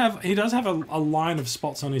does have a line of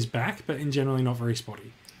spots on his back, but in generally not very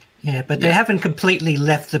spotty. Yeah, but they haven't completely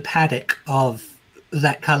left the paddock of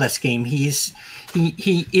that color scheme. He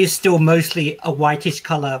is still mostly a whitish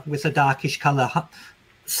color with a darkish color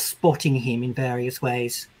spotting him in various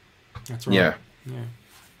ways. That's right. Yeah.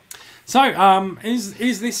 So,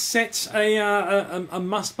 is this set a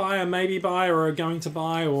must buy, a maybe buy, or a going to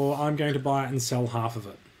buy, or I'm going to buy it and sell half of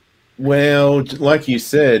it? Well, like you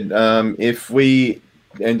said, if we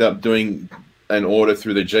end up doing an order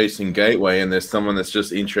through the Jason Gateway and there's someone that's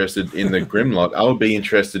just interested in the Grimlock, I'll be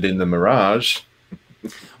interested in the Mirage.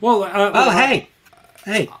 Well, Hey.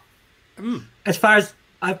 As far as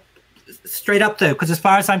straight up though, because as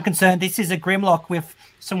far as I'm concerned, this is a Grimlock with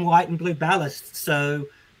some white and blue ballast. So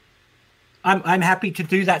I'm happy to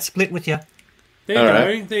do that split with you. There you All go.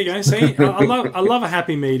 right. There you go. See, I love a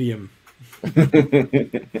happy medium.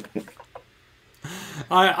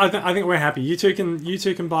 I think we're happy. You two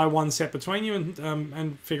can buy one set between you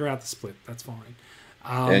and figure out the split. That's fine.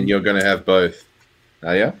 And you're going to have both,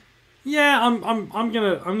 are you? Yeah, I'm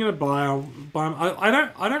gonna buy.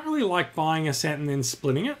 I don't really like buying a set and then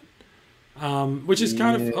splitting it, which is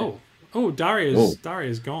kind of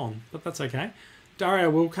Daria's gone, but that's okay. Daria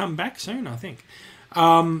will come back soon, I think.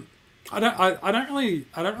 I don't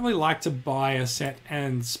really like to buy a set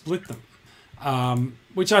and split them,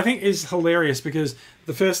 which I think is hilarious because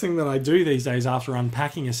the first thing that I do these days after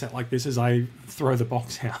unpacking a set like this is I throw the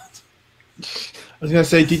box out. I was going to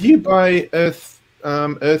say, did you buy Earth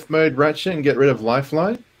Mode Ratchet and get rid of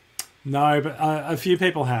Lifeline? No, but a few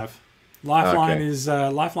people have. Lifeline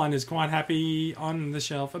Okay. is quite happy on the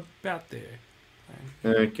shelf about there.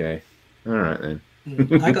 Okay. All right, then.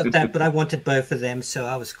 I got that, but I wanted both of them, so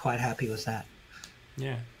I was quite happy with that.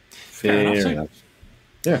 Yeah. Fair enough, too. enough.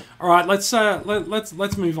 Yeah. All right, let's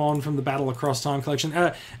move on from the Battle Across Time collection.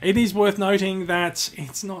 It is worth noting that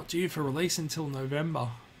it's not due for release until November.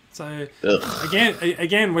 So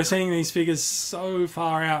again, we're seeing these figures so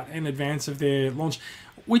far out in advance of their launch,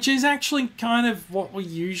 which is actually kind of what we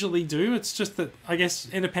usually do. It's just that I guess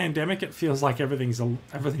in a pandemic, it feels like everything's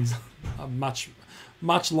a much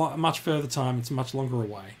further time. It's much longer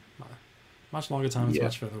away. Much longer time. It's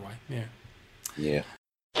much further away. Yeah. Yeah.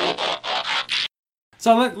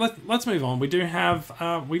 So let's move on. We do have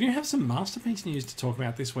some Masterpiece news to talk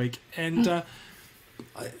about this week, and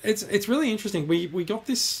it's really interesting. We got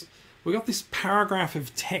this paragraph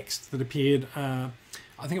of text that appeared. I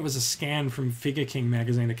think it was a scan from Figure King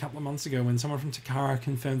magazine a couple of months ago when someone from Takara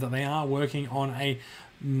confirmed that they are working on a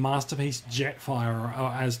Masterpiece Jetfire,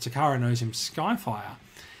 or as Takara knows him, Skyfire,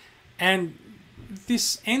 and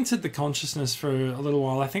this entered the consciousness for a little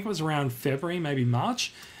while. I think it was around February, maybe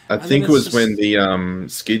March. I And think then it it's was when the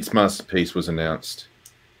Skids Masterpiece was announced.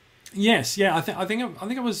 Yes, yeah, I think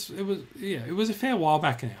it was a fair while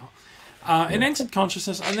back now. It entered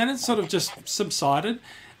consciousness and then it sort of just subsided.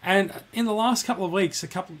 And in the last couple of weeks, a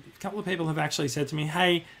couple of people have actually said to me,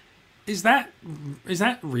 "Hey, is that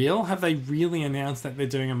real? Have they really announced that they're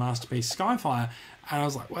doing a Masterpiece Skyfire?" And I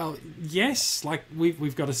was like, "Well, yes. Like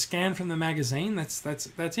we've got a scan from the magazine. That's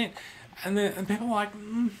it." And people are like,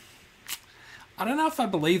 "I don't know if I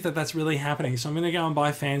believe that that's really happening. So I'm going to go and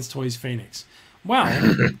buy Fans Toys Phoenix." Well,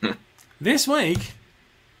 this week,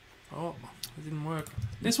 it didn't work.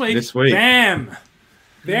 This week, bam!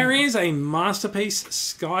 There is a Masterpiece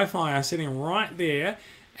Skyfire sitting right there,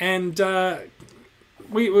 and let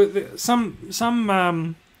me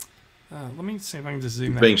see if I can just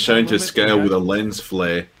zoom that. Being shown to bit. scale with a lens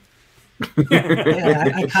flare.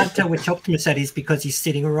 Yeah, I can't tell which Optimus that is because he's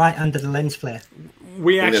sitting right under the lens flare.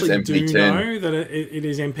 We I think actually that's do MP10. know that it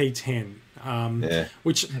is MP10.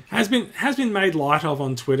 which has been made light of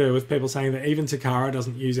on Twitter with people saying that even Takara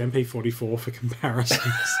doesn't use MP44 for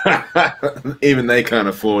comparisons. Even they can't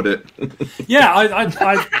afford it. Yeah,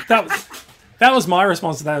 that was my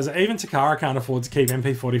response to that. Is even Takara can't afford to keep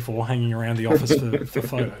MP44 hanging around the office for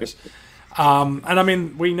photos. And I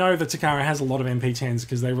mean, we know that Takara has a lot of MP10s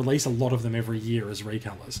because they release a lot of them every year as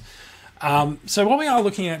recolors. So what we are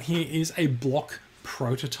looking at here is a block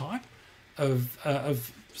prototype of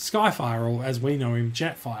Skyfire, or as we know him,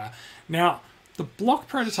 Jetfire. Now, the block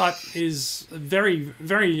prototype is very,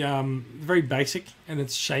 very, very basic in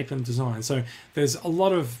its shape and design. So there's a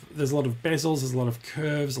lot of bezels, there's a lot of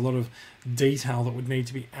curves, a lot of detail that would need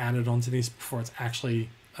to be added onto this before it's actually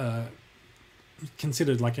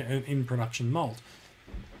considered like an in-production mold.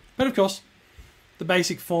 But of course, the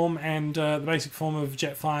basic form and the basic form of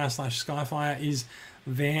Jetfire / Skyfire is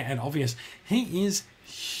there and obvious. He is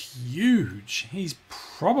huge. He's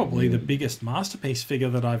probably the biggest masterpiece figure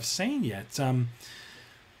that I've seen yet.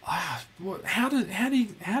 How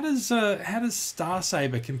does Star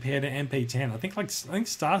Saber compare to MP10? I think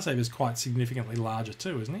Star Saber is quite significantly larger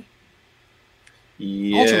too, isn't he?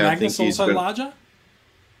 Yeah, Ultra I Magnus think he's also got, larger.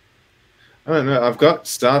 I don't know. I've got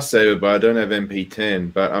Star Saber, but I don't have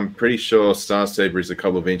MP10. But I'm pretty sure Star Saber is a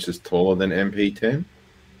couple of inches taller than MP10.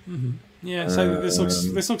 Mm-hmm. Yeah, so this looks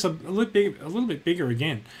a little bit bigger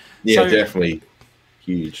again. Yeah, so, definitely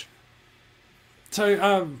huge.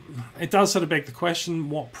 So it does sort of beg the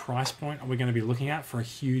question: what price point are we going to be looking at for a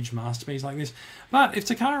huge masterpiece like this? But if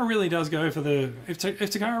Takara really does go for if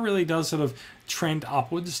Takara really does sort of trend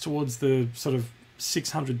upwards towards the sort of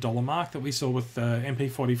 $600 mark that we saw with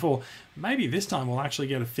MP44, maybe this time we'll actually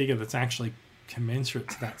get a figure that's actually commensurate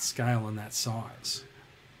to that scale and that size.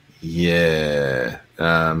 Yeah,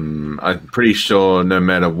 I'm pretty sure no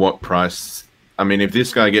matter what price. I mean, if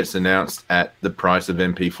this guy gets announced at the price of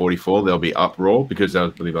MP44, there'll be uproar because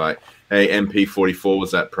they'll be like, hey, MP44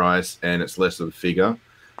 was that price and it's less of a figure.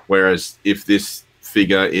 Whereas if this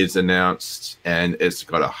figure is announced and it's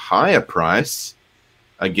got a higher price,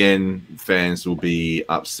 again, fans will be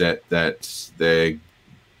upset that they're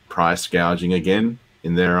price gouging again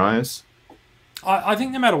in their eyes. I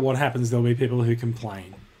think no matter what happens, there'll be people who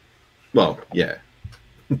complain. Well, yeah.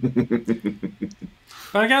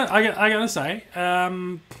 But I gotta say,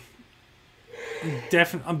 I'm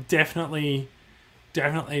definitely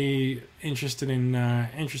interested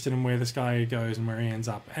in where this guy goes and where he ends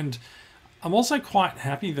up, and I'm also quite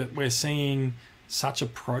happy that we're seeing such a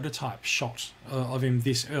prototype shot of him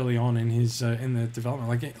this early on in his in the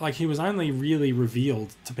development. Like he was only really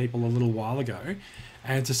revealed to people a little while ago,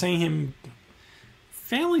 and to see him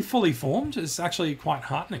fairly fully formed is actually quite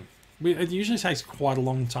heartening. It usually takes quite a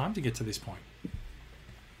long time to get to this point.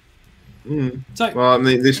 So, well, I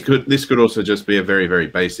mean, this could also just be a very, very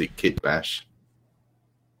basic kit bash.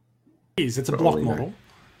 It's a block model.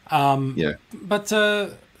 Yeah. But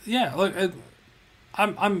yeah, look,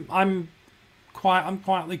 I'm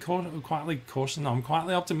quietly cautious. No, I'm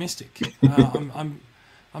quietly optimistic. I'm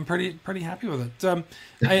pretty happy with it. Are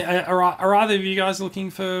either of you guys looking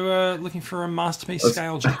for a masterpiece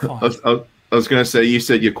scale Jetfire? I was going to say, you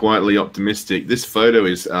said you're quietly optimistic. This photo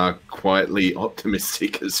is quietly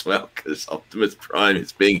optimistic as well, because Optimus Prime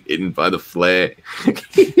is being hidden by the flare.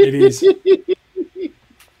 It is.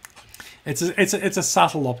 It's a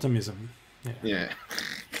subtle optimism. Yeah.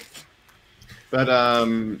 But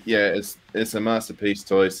yeah, it's a masterpiece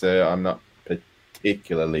toy, so I'm not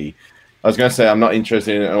particularly. I was going to say I'm not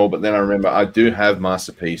interested in it at all, but then I remember I do have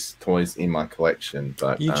masterpiece toys in my collection.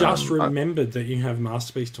 But you just remembered that you have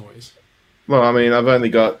masterpiece toys. Well, I mean, I've only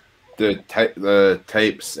got the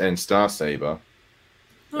tapes and Star Saber.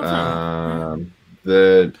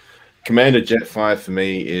 The Commander Jetfire for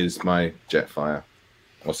me is my Jetfire,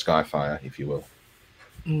 or Skyfire, if you will.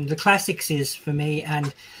 The classics is for me,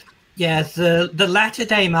 and yeah, the latter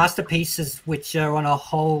day masterpieces, which are on a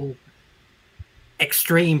whole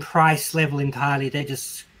extreme price level entirely, they're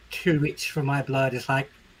just too rich for my blood. It's like,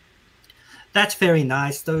 that's very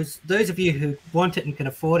nice. Those of you who want it and can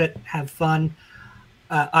afford it, have fun.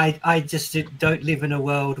 I just don't live in a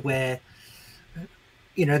world where,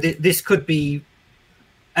 you know, this could be,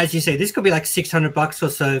 as you say, this could be like $600 or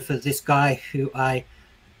so for this guy who I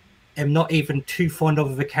am not even too fond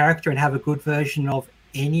of a character and have a good version of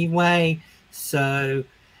anyway. So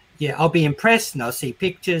yeah, I'll be impressed and I'll see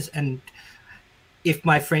pictures, and if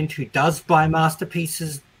my friend who does buy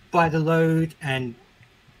masterpieces by the load, and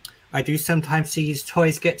I do sometimes see his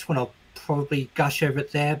toys get one, I'll probably gush over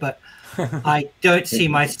it there, but I don't see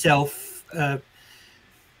myself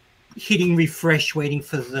hitting refresh waiting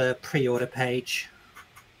for the pre-order page.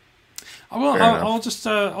 Fair enough. I'll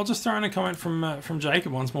just throw in a comment from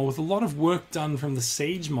Jacob once more. With a lot of work done from the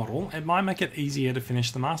Siege model, it might make it easier to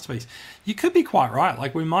finish the masterpiece. You could be quite right.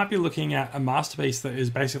 Like, we might be looking at a masterpiece that is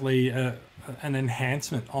basically an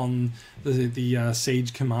enhancement on the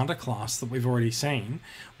Siege Commander class that we've already seen.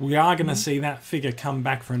 We are going to see that figure come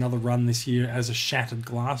back for another run this year as a Shattered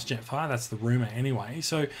Glass Jetfire. That's the rumor anyway.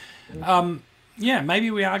 So, yeah, maybe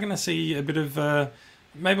we are going to see a bit of.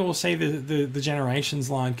 Maybe we'll see the Generations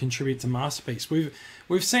line contribute to Masterpiece.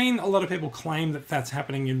 We've seen a lot of people claim that that's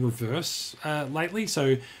happening in reverse lately.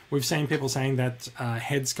 So we've seen people saying that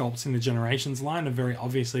head sculpts in the Generations line are very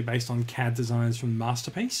obviously based on CAD designs from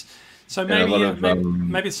Masterpiece. So maybe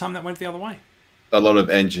maybe it's time that went the other way. A lot of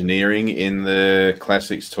engineering in the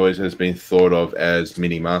Classics toys has been thought of as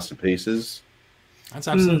mini masterpieces. That's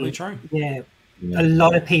absolutely true. Yeah, a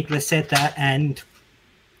lot of people have said that, and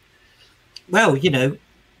well, you know,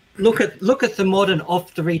 look at the modern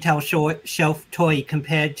off the retail shelf toy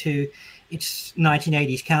compared to its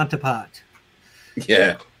 1980s counterpart.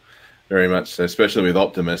 Yeah, very much so, especially with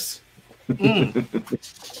Optimus. That's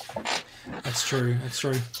true. That's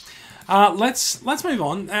true. Let's move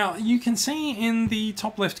on. Now, you can see in the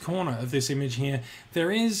top left corner of this image here,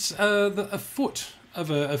 there is a foot of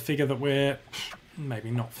a figure that we're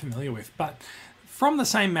maybe not familiar with, but from the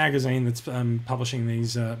same magazine that's publishing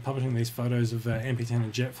these photos of MP10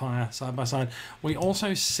 and Jetfire side by side, we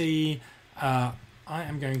also see.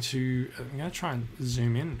 I'm going to try and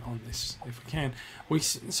zoom in on this if we can.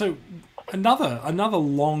 So another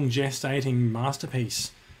long gestating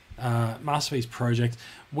masterpiece project.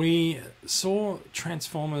 We saw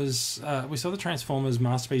Transformers. We saw the Transformers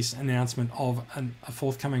masterpiece announcement of a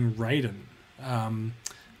forthcoming Raiden,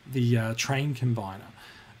 the train combiner.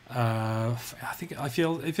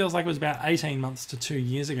 It feels like it was about 18 months to 2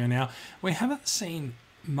 years ago now. We haven't seen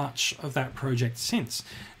much of that project since.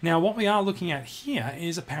 Now, what we are looking at here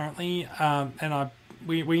is apparently,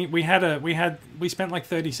 we spent like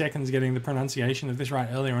 30 seconds getting the pronunciation of this right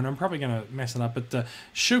earlier, and I'm probably going to mess it up, but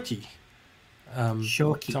Shoki.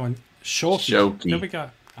 Shoki. There we go.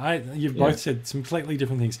 You've both said some completely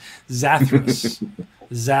different things. Zathras.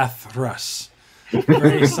 Zathras.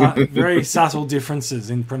 Very subtle differences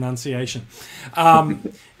in pronunciation.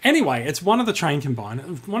 Anyway, it's one of the train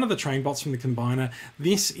bots from the combiner.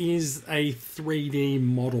 This is a 3D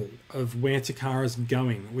model of where Takara's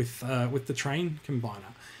going with the train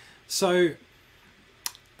combiner. So,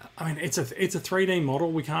 I mean, it's a 3D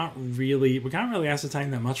model. We can't really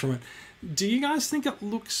ascertain that much from it. Do you guys think it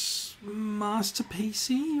looks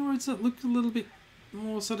masterpiecey, or does it look a little bit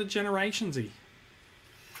more sort of Generations-y?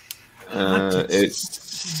 It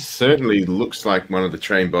certainly looks like one of the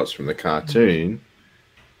train bots from the cartoon.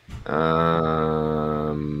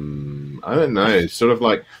 I don't know. It's sort of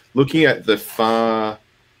like looking at the far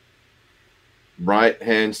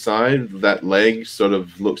right-hand side, that leg sort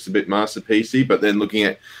of looks a bit masterpiecey, but then looking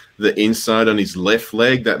at the inside on his left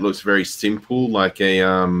leg, that looks very simple, like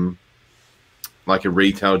a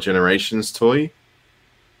retail Generations toy.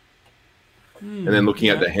 And then looking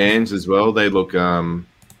at the hands as well, they look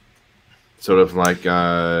sort of like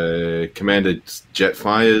Commander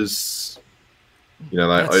Jetfires,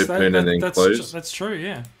 like open and then close. That's true,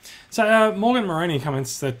 yeah. So Morgan Maroney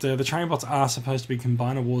comments that the train bots are supposed to be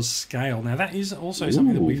Combiner Wars scale. Now, that is also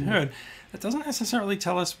something that we've heard. That doesn't necessarily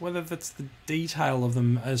tell us whether that's the detail of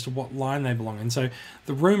them as to what line they belong in. So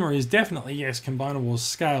the rumor is definitely, yes, Combiner Wars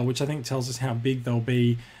scale, which I think tells us how big they'll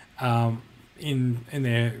be in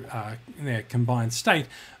their combined state.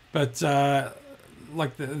 But it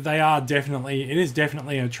is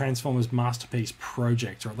definitely a Transformers masterpiece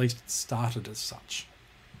project, or at least it started as such.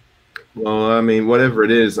 Well, I mean, whatever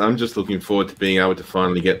it is, I'm just looking forward to being able to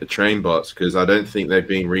finally get the train bots, because I don't think they've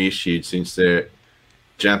been reissued since their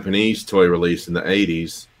Japanese toy release in the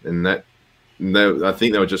 80s, and I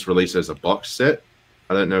think they were just released as a box set.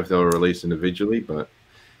 I don't know if they were released individually, but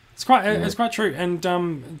it's quite true. And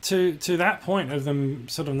to that point of them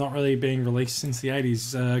sort of not really being released since the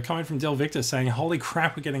 80s, comment from Del Victor saying, "Holy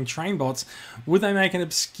crap, we're getting train bots. Would they make an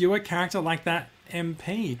obscure character like that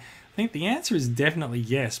MP?" I think the answer is definitely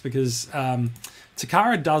yes, because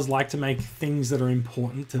Takara does like to make things that are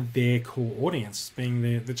important to their core audience, being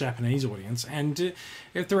the Japanese audience. And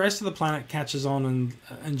if the rest of the planet catches on and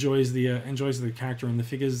enjoys the character and the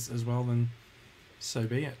figures as well, then so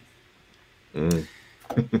be it.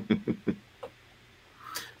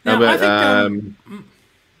 How about I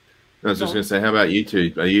was just going to say, how about you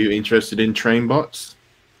two? Are you interested in train bots?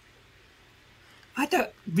 I don't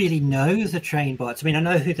really know the train bots. I mean, I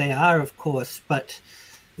know who they are, of course, but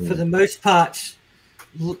for the most part,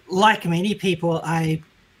 like many people, I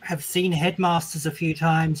have seen Headmasters a few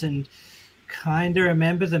times, and kind of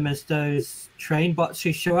remember them as those train bots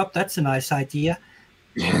who show up. That's a nice idea.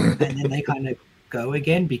 And then they kind of go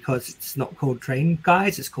again because it's not called train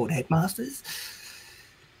guys, it's called headmasters.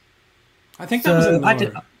 I think that was a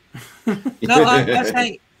no.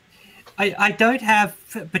 I don't have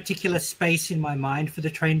a particular space in my mind for the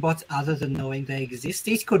train bots other than knowing they exist.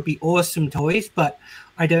 These could be awesome toys, but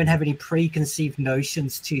I don't have any preconceived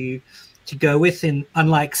notions to go with. And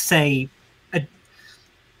unlike, say,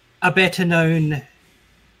 a better known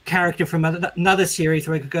character from another series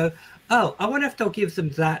where I could go, oh, I wonder if they'll give them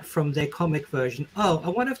that from their comic version. Oh, I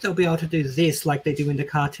wonder if they'll be able to do this like they do in the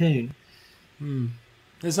cartoon.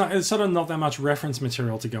 There's sort of not that much reference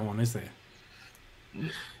material to go on, is there?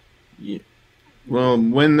 Yeah. Well,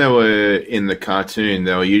 when they were in the cartoon,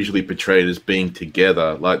 they were usually portrayed as being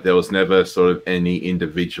together. Like there was never sort of any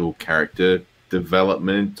individual character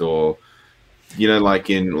development, or like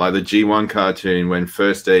in like the G1 cartoon when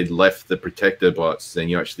First Aid left the Protector bots, then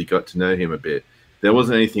you actually got to know him a bit. There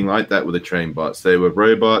wasn't anything like that with the train bots. They were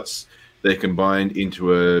robots. They combined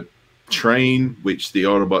into a train, which the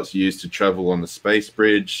Autobots used to travel on the space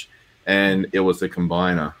bridge, and it was a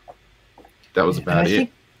combiner. That was about it.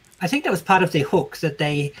 I think that was part of their hook, that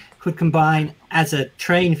they could combine as a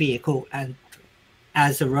train vehicle and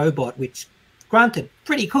as a robot, which, granted,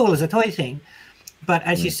 pretty cool as a toy thing. But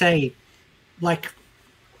as you say, like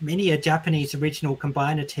many a Japanese original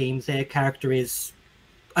combiner team, their character is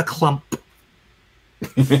a clump.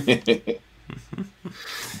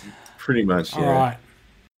 Pretty much, yeah. All right.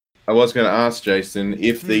 I was going to ask Jason,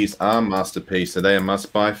 if these are Masterpiece, are they a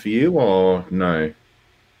must-buy for you or no?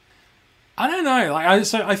 I don't know.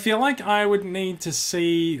 I feel like I would need to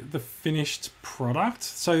see the finished product.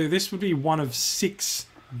 So this would be one of 6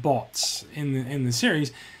 bots in the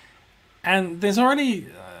series, and there's already.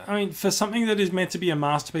 I mean, for something that is meant to be a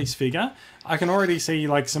Masterpiece figure, I can already see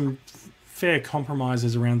like some fair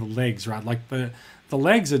compromises around the legs, right? Like the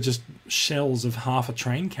legs are just shells of half a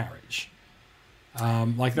train carriage.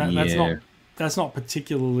 Like that. That's not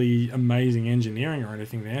particularly amazing engineering or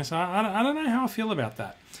anything there. So I don't know how I feel about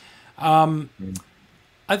that. I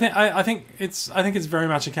think it's very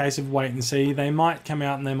much a case of wait and see. They might come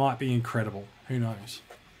out and they might be incredible. Who knows?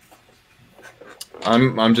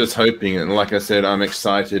 I'm just hoping, and like I said, I'm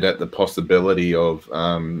excited at the possibility of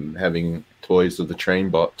having toys of the train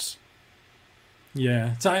bots.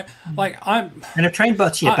 Yeah. So and if train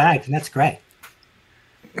bots your bag, then that's great.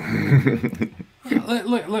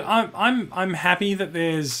 Look. I'm happy that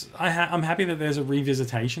there's I'm happy that there's a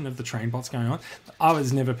revisitation of the train bots going on. I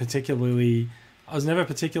was never particularly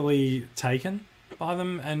taken by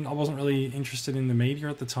them, and I wasn't really interested in the media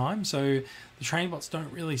at the time. So the train bots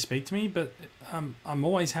don't really speak to me. But I'm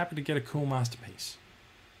always happy to get a cool Masterpiece.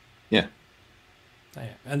 Yeah. So,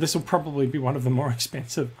 yeah. And this will probably be one of the more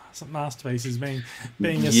expensive Masterpieces, being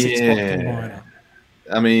a 6-bot combiner.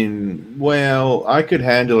 I mean, well, I could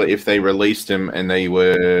handle it if they released them and they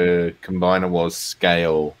were Combiner Wars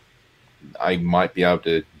scale. I might be able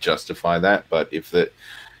to justify that, but if it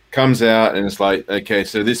comes out and it's like, okay,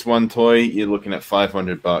 so this one toy, you're looking at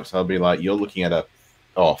 $500, I'll be like, you're looking at a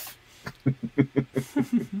off.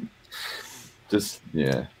 Just,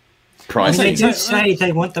 yeah. I mean, they do say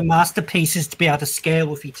they want the Masterpieces to be able to scale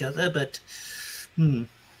with each other, but...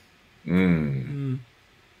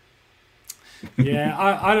 Yeah,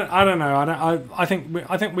 I don't know. I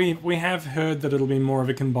think we have heard that it'll be more of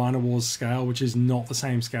a Combiner Wars scale, which is not the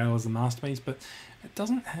same scale as the Masterpiece, but it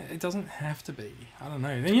doesn't have to be. I don't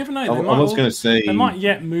know. Then you never know. They might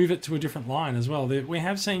yet move it to a different line as well. We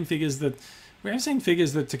have seen figures that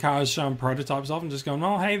Takara's shown prototypes of and just gone,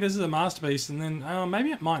 oh hey, this is a Masterpiece, and then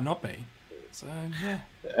maybe it might not be. So yeah.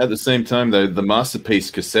 At the same time, though, the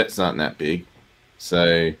Masterpiece cassettes aren't that big,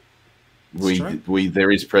 so. There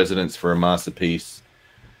is precedence for a Masterpiece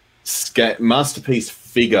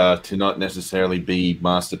figure to not necessarily be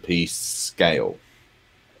Masterpiece scale.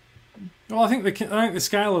 Well, I think the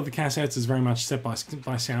scale of the cassettes is very much set by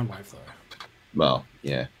Soundwave, though. Well,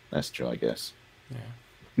 yeah, that's true, I guess.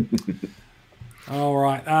 Yeah. All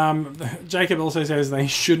right. Jacob also says they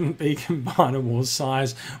shouldn't be Combiner Wars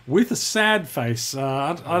size with a sad face.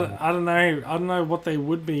 I don't know. I don't know what they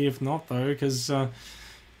would be if not, though, because.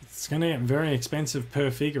 It's going to get very expensive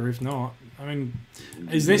per figure if not. I mean,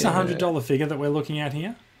 is this $100 figure that we're looking at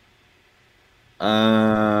here?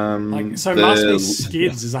 Masterpiece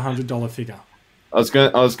Skids is $100 figure. I was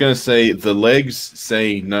going to say the legs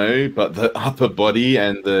say no, but the upper body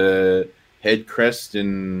and the head crest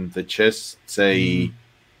and the chest say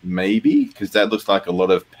maybe, because that looks like a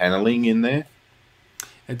lot of paneling in there.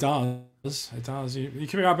 It does. It does. You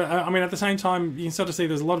can be right, but I mean, at the same time, you can sort of see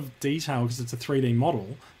there's a lot of detail because it's a 3D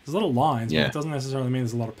model. There's a lot of lines, Yeah. but it doesn't necessarily mean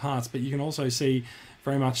there's a lot of parts. But you can also see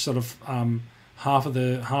very much sort of half of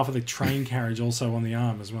the train carriage also on the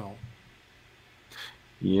arm as well.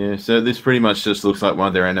 Yeah, so this pretty much just looks like one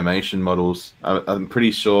of their animation models. I'm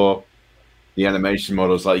pretty sure the animation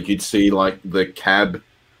models, like you could see like the cabin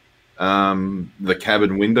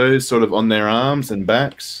windows sort of on their arms and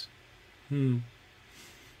backs.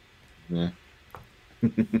 Yeah.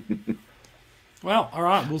 Well, all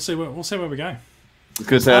right, we'll see where we go.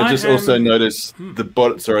 Because I just also noticed the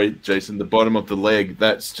bottom. Sorry, Jason, the bottom of the leg.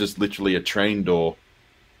 That's just literally a train door.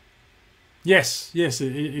 Yes,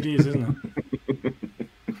 it is, isn't it?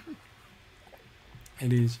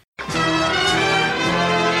 It is.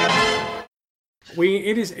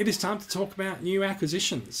 It is time to talk about new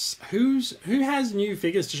acquisitions. Who has new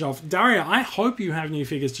figures to show off? Daria, I hope you have new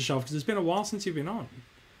figures to show off because it's been a while since you've been on.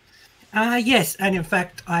 Yes, and in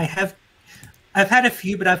fact, I've had a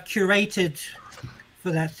few, but I've curated for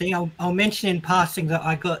that thing. I'll mention in passing that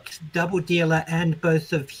I got Double Dealer and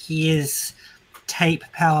both of his tape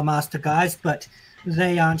Power Master guys, but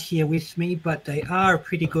they aren't here with me. But they are a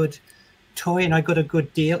pretty good toy, and I got a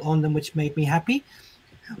good deal on them, which made me happy.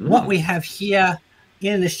 What we have here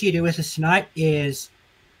in the studio with us tonight is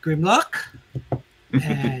Grimlock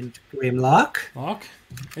and Grimlock. Lock?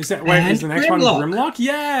 Is the next one Grimlock?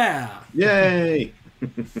 Yeah! Yay!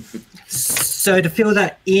 So to fill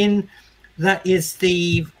that in, that is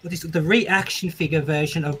the reaction figure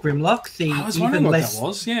version of Grimlock. I was wondering what that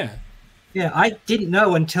was, yeah. Yeah, I didn't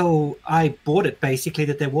know until I bought it, basically,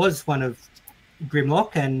 that there was one of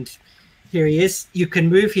Grimlock, and here he is. You can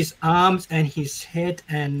move his arms and his head,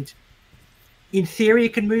 and in theory you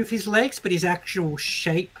can move his legs, but his actual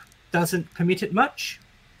shape doesn't permit it much.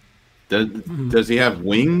 Does he have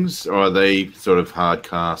wings, or are they sort of hard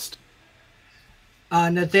cast?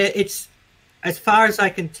 No, it's, as far as I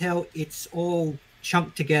can tell, it's all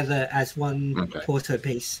chunked together as one torso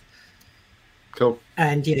piece. Cool.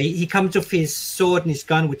 And yeah, he comes with his sword and his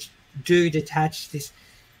gun, which do detach this.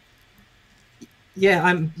 Yeah,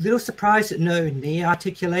 I'm a little surprised at no knee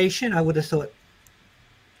articulation. I would have thought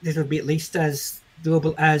this would be at least as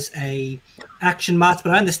doable as a action mask,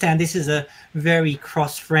 but I understand this is a very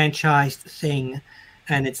cross-franchised thing,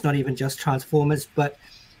 and it's not even just Transformers, but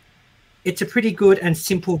it's a pretty good and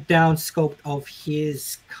simple down sculpt of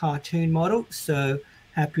his cartoon model, so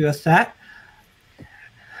happy with that.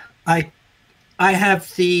 I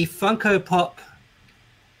have the Funko Pop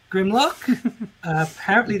Grimlock.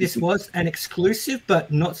 Apparently this was an exclusive,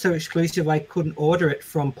 but not so exclusive I couldn't order it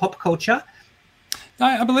from Pop Culture.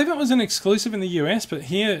 I believe it was an exclusive in the US, but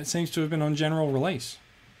here it seems to have been on general release.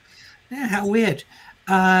 Yeah, how weird.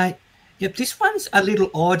 Yep, this one's a little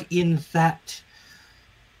odd in that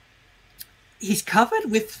he's covered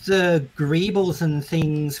with the greebles and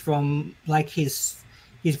things from like his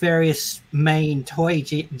various main toy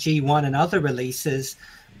G1 and other releases,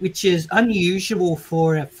 which is unusual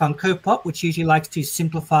for a Funko Pop, which usually likes to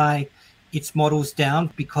simplify its models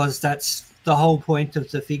down because that's the whole point of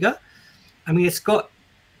the figure. I mean, it's got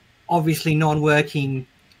obviously non-working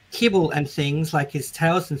kibble and things like his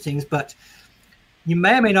tails and things, but you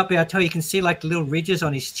may or may not be able to tell. You can see like the little ridges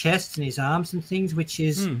on his chest and his arms and things, which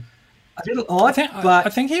is a little odd. I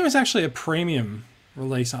think he was actually a premium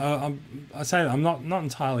release. I say that I'm not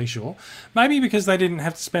entirely sure. Maybe because they didn't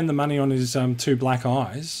have to spend the money on his two black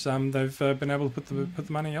eyes. They've been able to put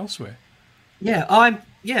the money elsewhere. Yeah,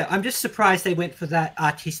 I'm just surprised they went for that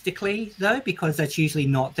artistically though, because that's usually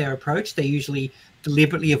not their approach. They usually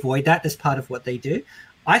deliberately avoid that as part of what they do.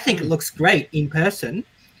 I think it looks great in person,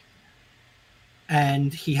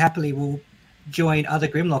 and he happily will join other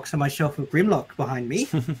Grimlocks on my shelf of Grimlock behind me.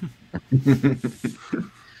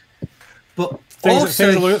 But things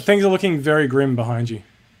are looking very grim behind you.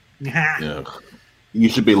 Yeah. You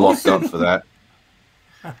should be locked up for that.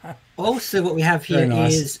 Also, what we have here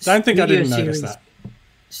is Don't think I didn't notice that.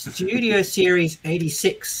 Studio Series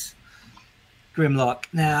 86 Grimlock.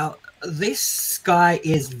 Now, this guy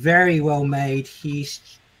is very well made.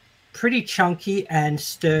 He's pretty chunky and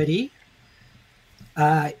sturdy.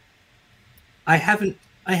 I haven't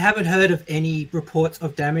heard of any reports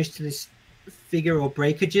of damage to this figure or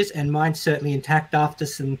breakages, and mine's certainly intact after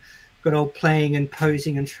some good old playing and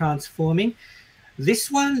posing and transforming. This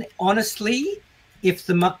one, honestly, if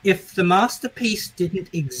the masterpiece didn't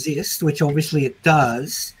exist, which obviously it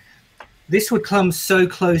does, this would come so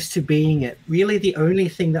close to being it. Really, the only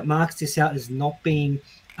thing that marks this out as not being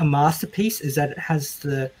a masterpiece is that it has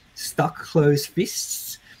the stuck closed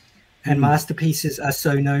fists, and masterpieces are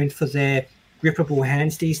so known for their grippable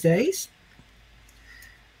hands these days.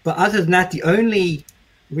 But other than that, the only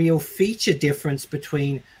real feature difference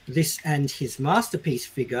between this and his masterpiece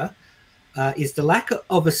figure is the lack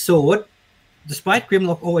of a sword. Despite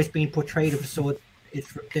Grimlock always being portrayed with a sword,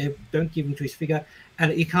 they don't give him to his figure,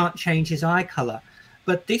 and you can't change his eye color.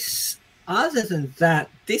 But this, other than that,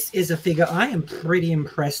 this is a figure I am pretty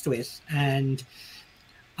impressed with, and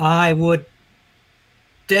I would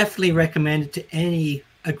definitely recommend it to any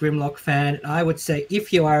a Grimlock fan. I would say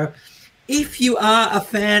if you are a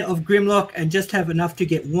fan of Grimlock and just have enough to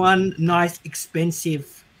get one nice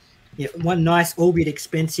albeit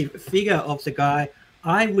expensive figure of the guy,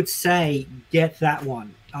 I would say get that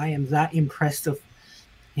one. I am that impressed of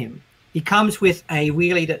him. He comes with a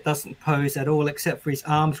wheelie that doesn't pose at all except for his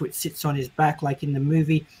arms, which sits on his back like in the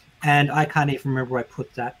movie, and I can't even remember where I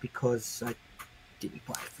put that because I didn't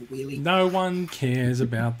buy it for wheelie. No one cares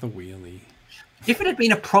about the wheelie. If it had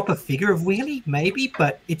been a proper figure of Wheelie, maybe,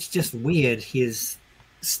 but it's just weird, his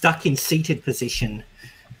stuck in seated position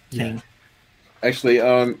thing. Yeah. Actually,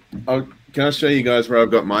 can I show you guys where I've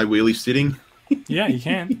got my wheelie sitting? Yeah, you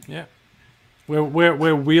can. Yeah, we're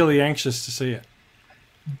really anxious to see it.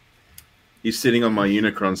 He's sitting on my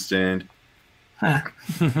Unicron stand. Huh.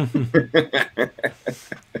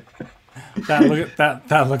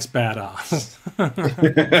 That looks badass.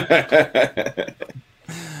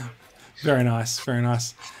 Very nice, very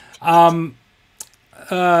nice.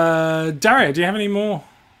 Dario, do you have any more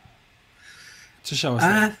to show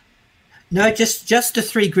us? No, just the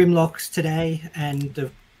 3 Grimlocks today,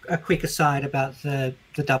 and a quick aside about the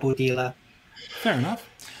double dealer. Fair enough.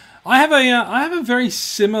 I have a very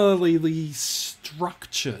similarly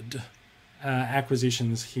structured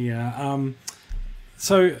acquisitions here.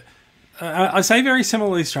 I say very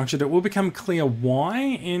similarly structured. It will become clear why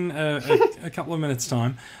in a couple of minutes'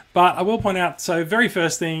 time. But I will point out, so very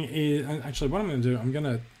first thing is, actually what I'm going to do, I'm going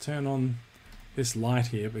to turn on this light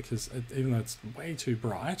here because even though it's way too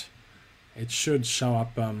bright, it should show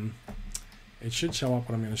up what I'm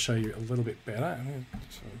going to show you a little bit better.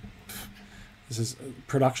 This is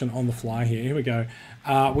production on the fly here. Here we go.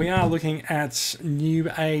 We are looking at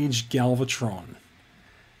New Age Galvatron.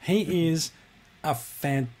 He is a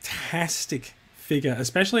fantastic figure,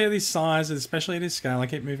 especially at his size, especially at his scale. I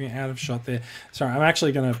keep moving out of shot there. Sorry, I'm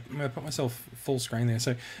actually going to put myself full screen there.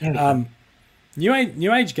 So, New Age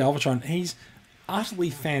Galvatron, he's utterly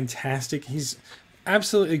fantastic. He's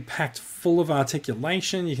absolutely packed full of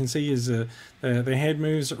articulation. You can see his the head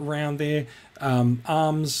moves around there.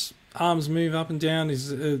 Arms move up and down.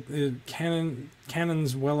 His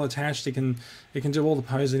cannon's well attached. It can do all the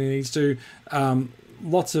posing he needs to.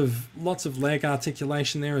 Lots of leg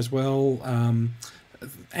articulation there as well.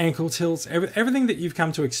 Ankle tilts, everything that you've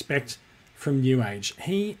come to expect from New Age.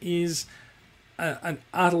 He is an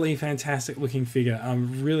utterly fantastic looking figure.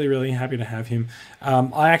 I'm really, really happy to have him.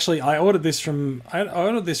 I ordered this from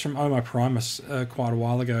Oh My Primus quite a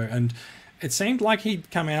while ago, and it seemed like he'd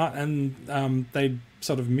come out and they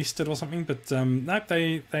sort of missed it or something, but nope,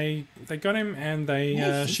 they got him and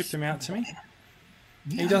they shipped him out to me.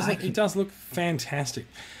 Yeah, he does look fantastic,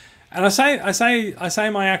 and I say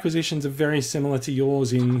my acquisitions are very similar to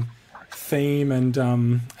yours in theme and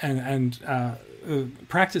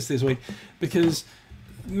practice this week, because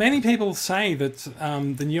many people say that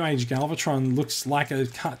the New Age Galvatron looks like a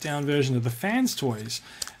cut down version of the Fans Toys,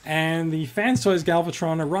 and the Fans Toys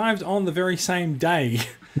Galvatron arrived on the very same day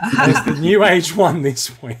as the New Age one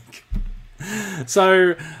this week.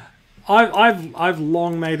 So I've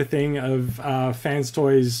long made a thing of Fans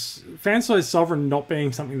Toys Sovereign not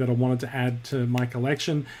being something that I wanted to add to my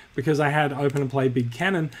collection because I had Open and Play Big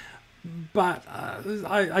Cannon, but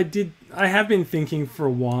I have been thinking for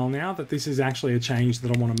a while now that this is actually a change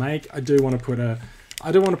that I want to make. I do want to put a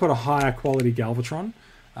higher quality Galvatron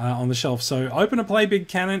on the shelf. So Open and Play Big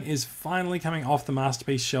Cannon is finally coming off the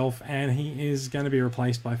Masterpiece shelf, and he is going to be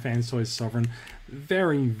replaced by Fans Toys Sovereign.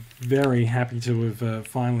 Very, very happy to have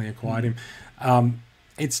finally acquired him.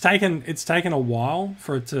 It's taken a while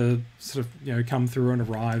for it to sort of come through and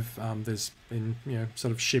arrive. There's been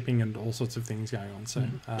sort of shipping and all sorts of things going on. So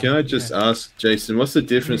can I just ask, Jason, what's the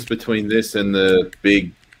difference between this and the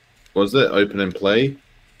big? Was it Open and Play?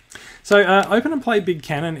 So Open and Play Big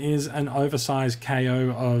Cannon is an oversized KO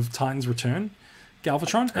of Titan's Return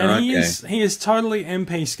Galvatron, and he is totally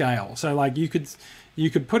MP scale. So like you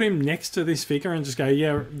could put him next to this figure and just go,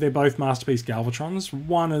 yeah, they're both Masterpiece Galvatrons.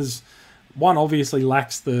 One obviously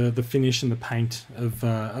lacks the finish and the paint of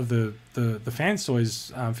the Fans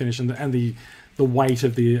Toys finish and the weight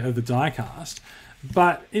of the die cast.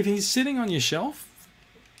 But if he's sitting on your shelf,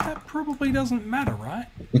 that probably doesn't matter, right?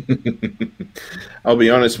 I'll be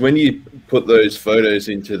honest, when you put those photos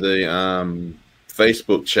into the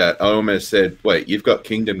Facebook chat, I almost said, "Wait, you've got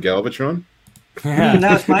Kingdom Galvatron?" Yeah,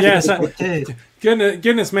 That was my so, too.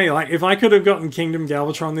 goodness me! Like, if I could have gotten Kingdom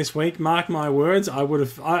Galvatron this week, mark my words, I would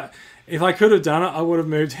have. If I could have done it, I would have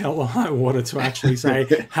moved hell or high water to actually say,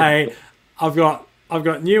 "Hey, I've got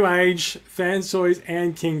New Age, Fans Toys,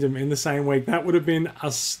 and Kingdom in the same week." That would have been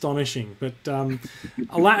astonishing. But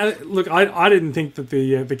look, I didn't think that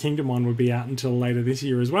the Kingdom one would be out until later this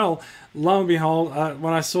year as well. Lo and behold,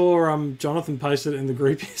 when I saw Jonathan posted it in the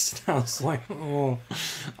group yesterday, I was like, "Oh,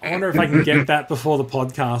 I wonder if I can get that before the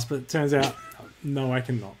podcast." But it turns out, no, I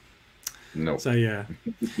cannot. No. So yeah.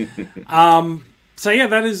 So yeah,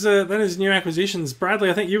 that is new acquisitions. Bradley,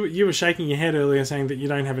 I think you were shaking your head earlier, saying that you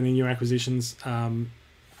don't have any new acquisitions.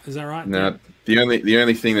 Is that right? No, the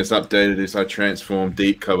only thing that's updated is I transformed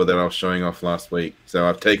Deep Cover that I was showing off last week. So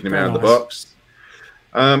I've taken him out of the box.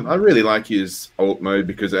 I really like his alt mode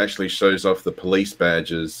because it actually shows off the police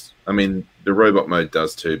badges. I mean, the robot mode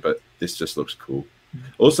does too, but this just looks cool.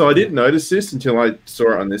 Also, I didn't notice this until I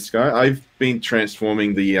saw it on this guy. I've been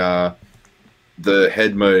transforming the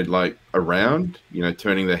head mode like around,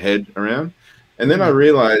 turning the head around, and then I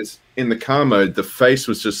realized in the car mode the face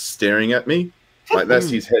was just staring at me, like that's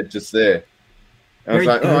his head just there. And I was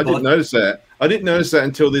like, oh, I didn't notice that. I didn't notice that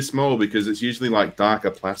until this mold because it's usually like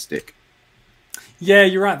darker plastic. Yeah,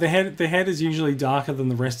 you're right. The head is usually darker than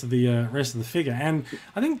the rest of the figure, and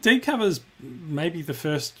I think Deep Cover's maybe the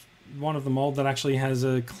first one of the mold that actually has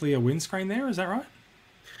a clear windscreen there. Is that right?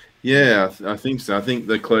 Yeah, I think so. I think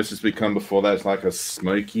the closest we come before that is like a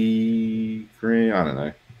smoky green. I don't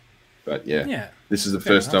know. But yeah. This is the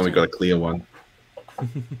first time we got a clear one.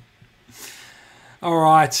 All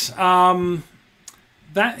right.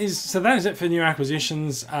 That is it for new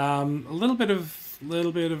acquisitions. A little bit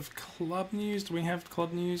of club news. Do we have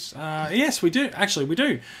club news? Yes, we do. Actually, we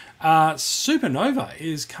do. Supernova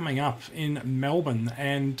is coming up in Melbourne,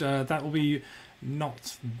 and that will be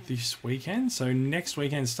not this weekend. So next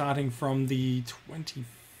weekend, starting from the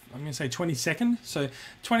 22nd. So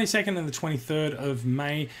 22nd and the 23rd of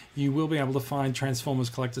May, you will be able to find Transformers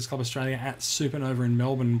Collectors Club Australia at Supernova in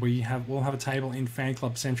Melbourne. We'll have a table in Fan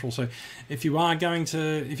Club Central. So if you are going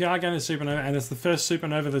to Supernova, and it's the first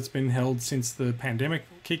Supernova that's been held since the pandemic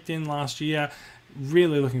kicked in last year,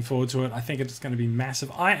 really looking forward to it. I think it's going to be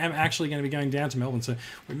massive. I am actually going to be going down to Melbourne, so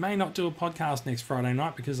we may not do a podcast next Friday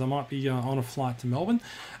night because I might be on a flight to Melbourne.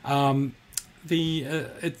 I think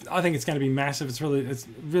it's going to be massive. It's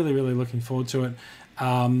really looking forward to it.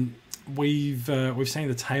 We've seen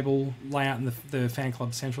the table layout and the Fan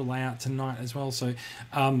Club Central layout tonight as well. So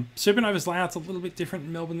Supernova's layout's a little bit different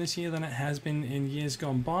in Melbourne this year than it has been in years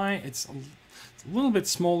gone by. It's a little bit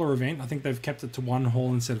smaller event. I think they've kept it to one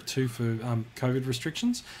hall instead of two for COVID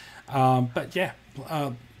restrictions. But yeah,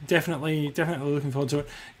 definitely looking forward to it.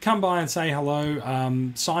 Come by and say hello.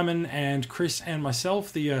 Simon and Chris and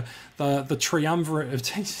myself, the triumvirate of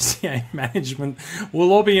TCCA management,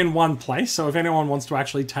 will all be in one place. So if anyone wants to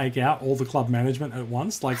actually take out all the club management at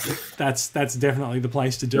once, like that's definitely the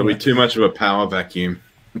place to do it. It'll be too much of a power vacuum.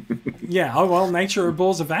 Yeah, oh well, nature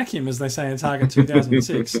abhors a vacuum, as they say in Target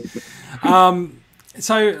 2006. Do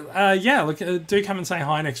come and say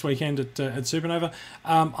hi next weekend at Supernova.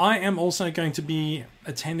 I am also going to be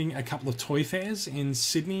attending a couple of toy fairs in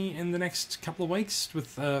Sydney in the next couple of weeks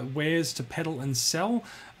with wares to peddle and sell.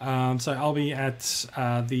 So I'll be at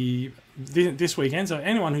this weekend. So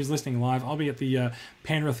anyone who's listening live, I'll be at the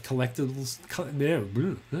Penrith Collectibles.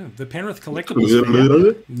 The Penrith Collectibles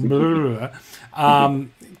Fair.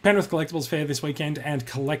 Penrith Collectibles Fair this weekend and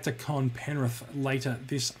CollectorCon Penrith later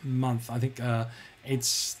this month. I think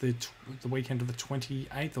it's the weekend of the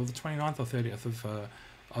 28th or the 29th or 30th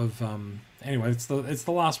anyway, it's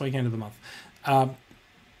the last weekend of the month.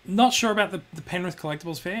 Not sure about the Penrith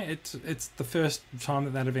Collectibles Fair. It's the first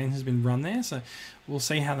time that event has been run there, so we'll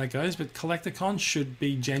see how that goes. But CollectorCon should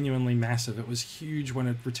be genuinely massive. It was huge when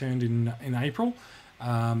it returned in April,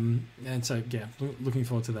 and so yeah, looking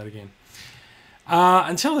forward to that again.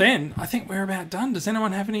 Until then, I think we're about done. Does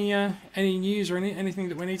anyone have any news or anything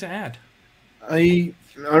that we need to add? I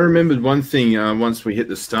remembered one thing once we hit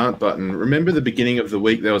the start button. Remember the beginning of the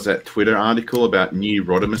week there was that Twitter article about new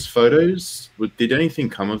Rodimus photos? Did anything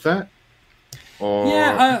come of that?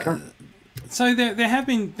 So there have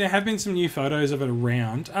been some new photos of it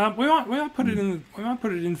around. We might put it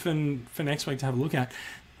in for next week to have a look at.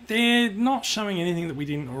 They're not showing anything that we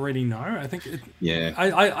didn't already know. I think.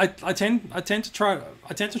 I tend to try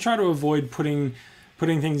to avoid putting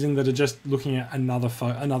things in that are just looking at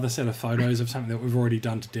another set of photos of something that we've already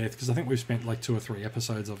done to death, because I think we've spent like 2 or 3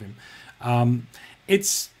 episodes of him.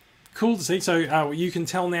 It's cool to see. So you can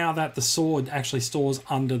tell now that the sword actually stores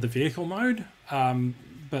under the vehicle mode,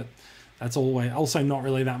 but that's always also not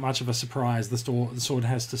really that much of a surprise. The sword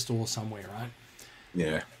has to store somewhere, right?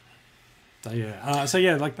 Yeah. So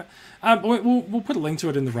yeah, like we'll put a link to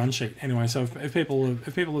it in the run sheet anyway. So if people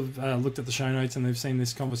have looked at the show notes and they've seen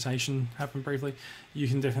this conversation happen briefly, you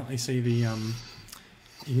can definitely see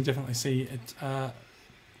it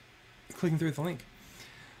clicking through the link.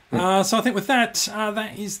 So I think with that,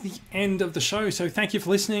 that is the end of the show. So thank you for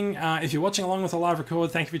listening. If you're watching along with a live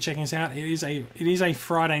record, thank you for checking us out. It is a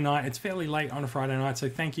Friday night. It's fairly late on a Friday night, so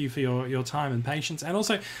thank you for your time and patience. And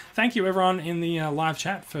also, thank you everyone in the live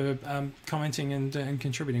chat for commenting and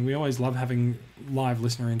contributing. We always love having live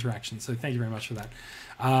listener interaction, so thank you very much for that.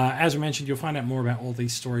 As we mentioned, you'll find out more about all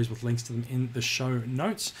these stories with links to them in the show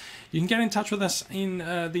notes. You can get in touch with us in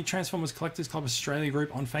the Transformers Collectors Club Australia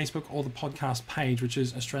group on Facebook or the podcast page, which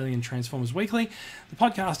is Australian Transformers Weekly. The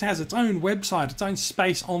podcast has its own website, its own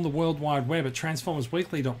space on the World Wide Web at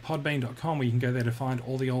transformersweekly.podbean.com, where you can go there to find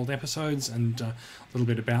all the old episodes and a little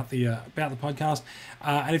bit about the podcast.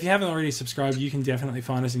 And if you haven't already subscribed, you can definitely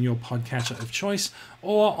find us in your podcatcher of choice,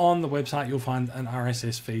 or on the website you'll find an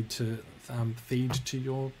RSS feed to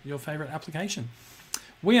your favorite application.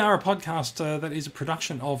 We are a podcast that is a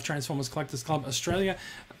production of Transformers Collectors Club Australia.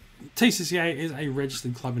 TCCA is a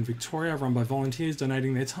registered club in Victoria run by volunteers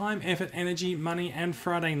donating their time, effort, energy, money, and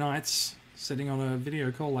Friday nights sitting on a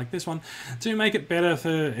video call like this one to make it better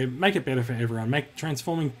for everyone, make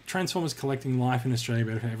Transformers collecting life in Australia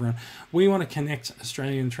better for everyone. We want to connect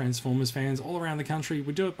Australian Transformers fans all around the country.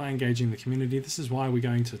 We do it by engaging the community. This is why we're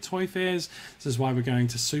going to toy fairs. This is why we're going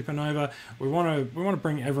to Supernova. We want to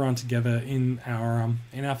bring everyone together in our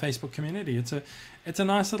Facebook community. It's a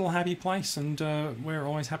nice little happy place, and we're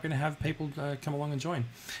always happy to have people come along and join.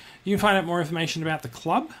 You can find out more information about the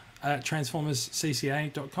club at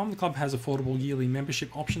transformerscca.com. The club has affordable yearly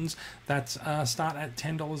membership options that start at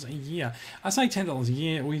 $10 a year. I say $10 a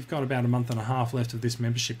year. We've got about a month and a half left of this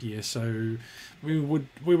membership year, so we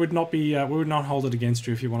would not hold it against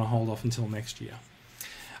you if you want to hold off until next year.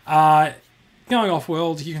 Going off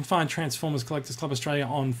world, you can find Transformers Collectors Club Australia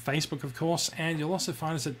on Facebook, of course, and you'll also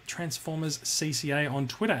find us at Transformers CCA on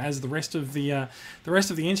Twitter, as the rest of the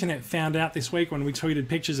internet found out this week when we tweeted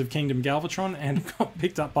pictures of Kingdom Galvatron and got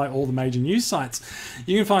picked up by all the major news sites.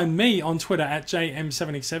 You can find me on Twitter at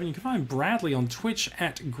JM7X7. You can find Bradley on Twitch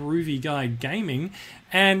at Groovy Guy Gaming.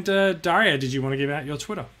 And Daria, did you want to give out your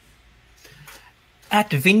Twitter?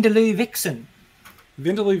 At Vindaloo Vixen.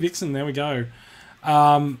 Vindaloo Vixen, there we go.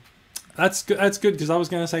 That's good because I was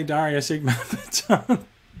going to say Daria Sigma, but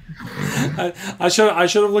I should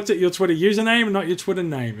have looked at your Twitter username and not your Twitter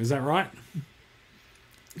name. Is that right?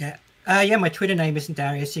 Yeah. Yeah, my Twitter name isn't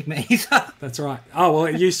Daria Sigma either. That's right. Oh well,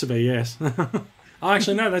 it used to be. Yes. Oh,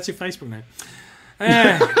 actually, no, that's your Facebook name.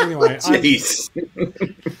 Anyway,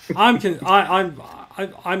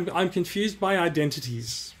 I'm confused by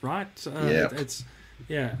identities, right?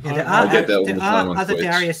 Yeah. There are other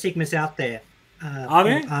Daria Sigmas out there. Are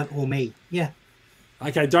there? Or me, yeah.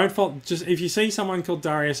 Okay, don't follow. Just if you see someone called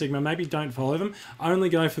Daria Sigma, maybe don't follow them. Only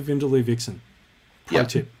go for Vindaloo Vixen. Pro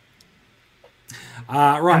tip.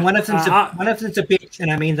 Right. And one of them's a bitch, and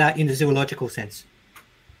I mean that in the zoological sense.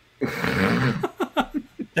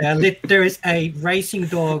 There is a racing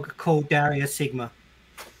dog called Daria Sigma.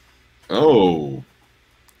 Oh.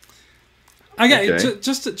 Okay.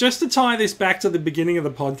 Just to tie this back to the beginning of the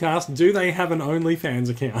podcast, do they have an OnlyFans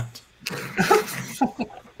account?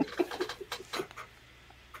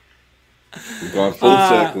 We've gone full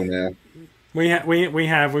circle now.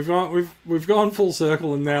 We've gone full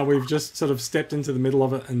circle, and now we've just sort of stepped into the middle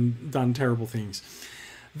of it and done terrible things.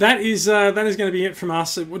 That is going to be it from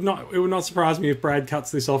us. It would not surprise me if Brad cuts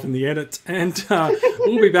this off in the edit, and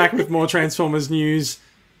we'll be back with more Transformers news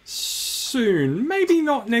soon. Maybe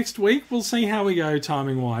not next week. We'll see how we go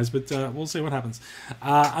timing wise, but we'll see what happens.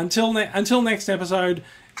 Until next episode,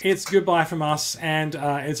 it's goodbye from us, and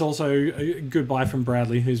it's also goodbye from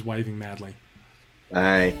Bradley, who's waving madly.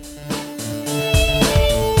 Bye.